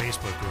Pod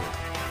Facebook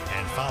group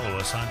and follow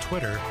us on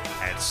Twitter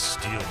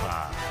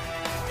 @SteelPod.